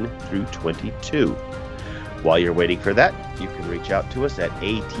 18 through 22. While you're waiting for that, you can reach out to us at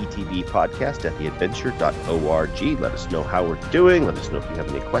attbpodcast@theadventure.org. Let us know how we're doing. Let us know if you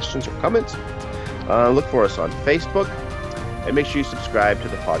have any questions or comments. Look for us on Facebook, and make sure you subscribe to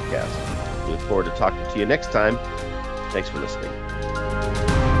the podcast. We look forward to talking to you next time. Thanks for listening.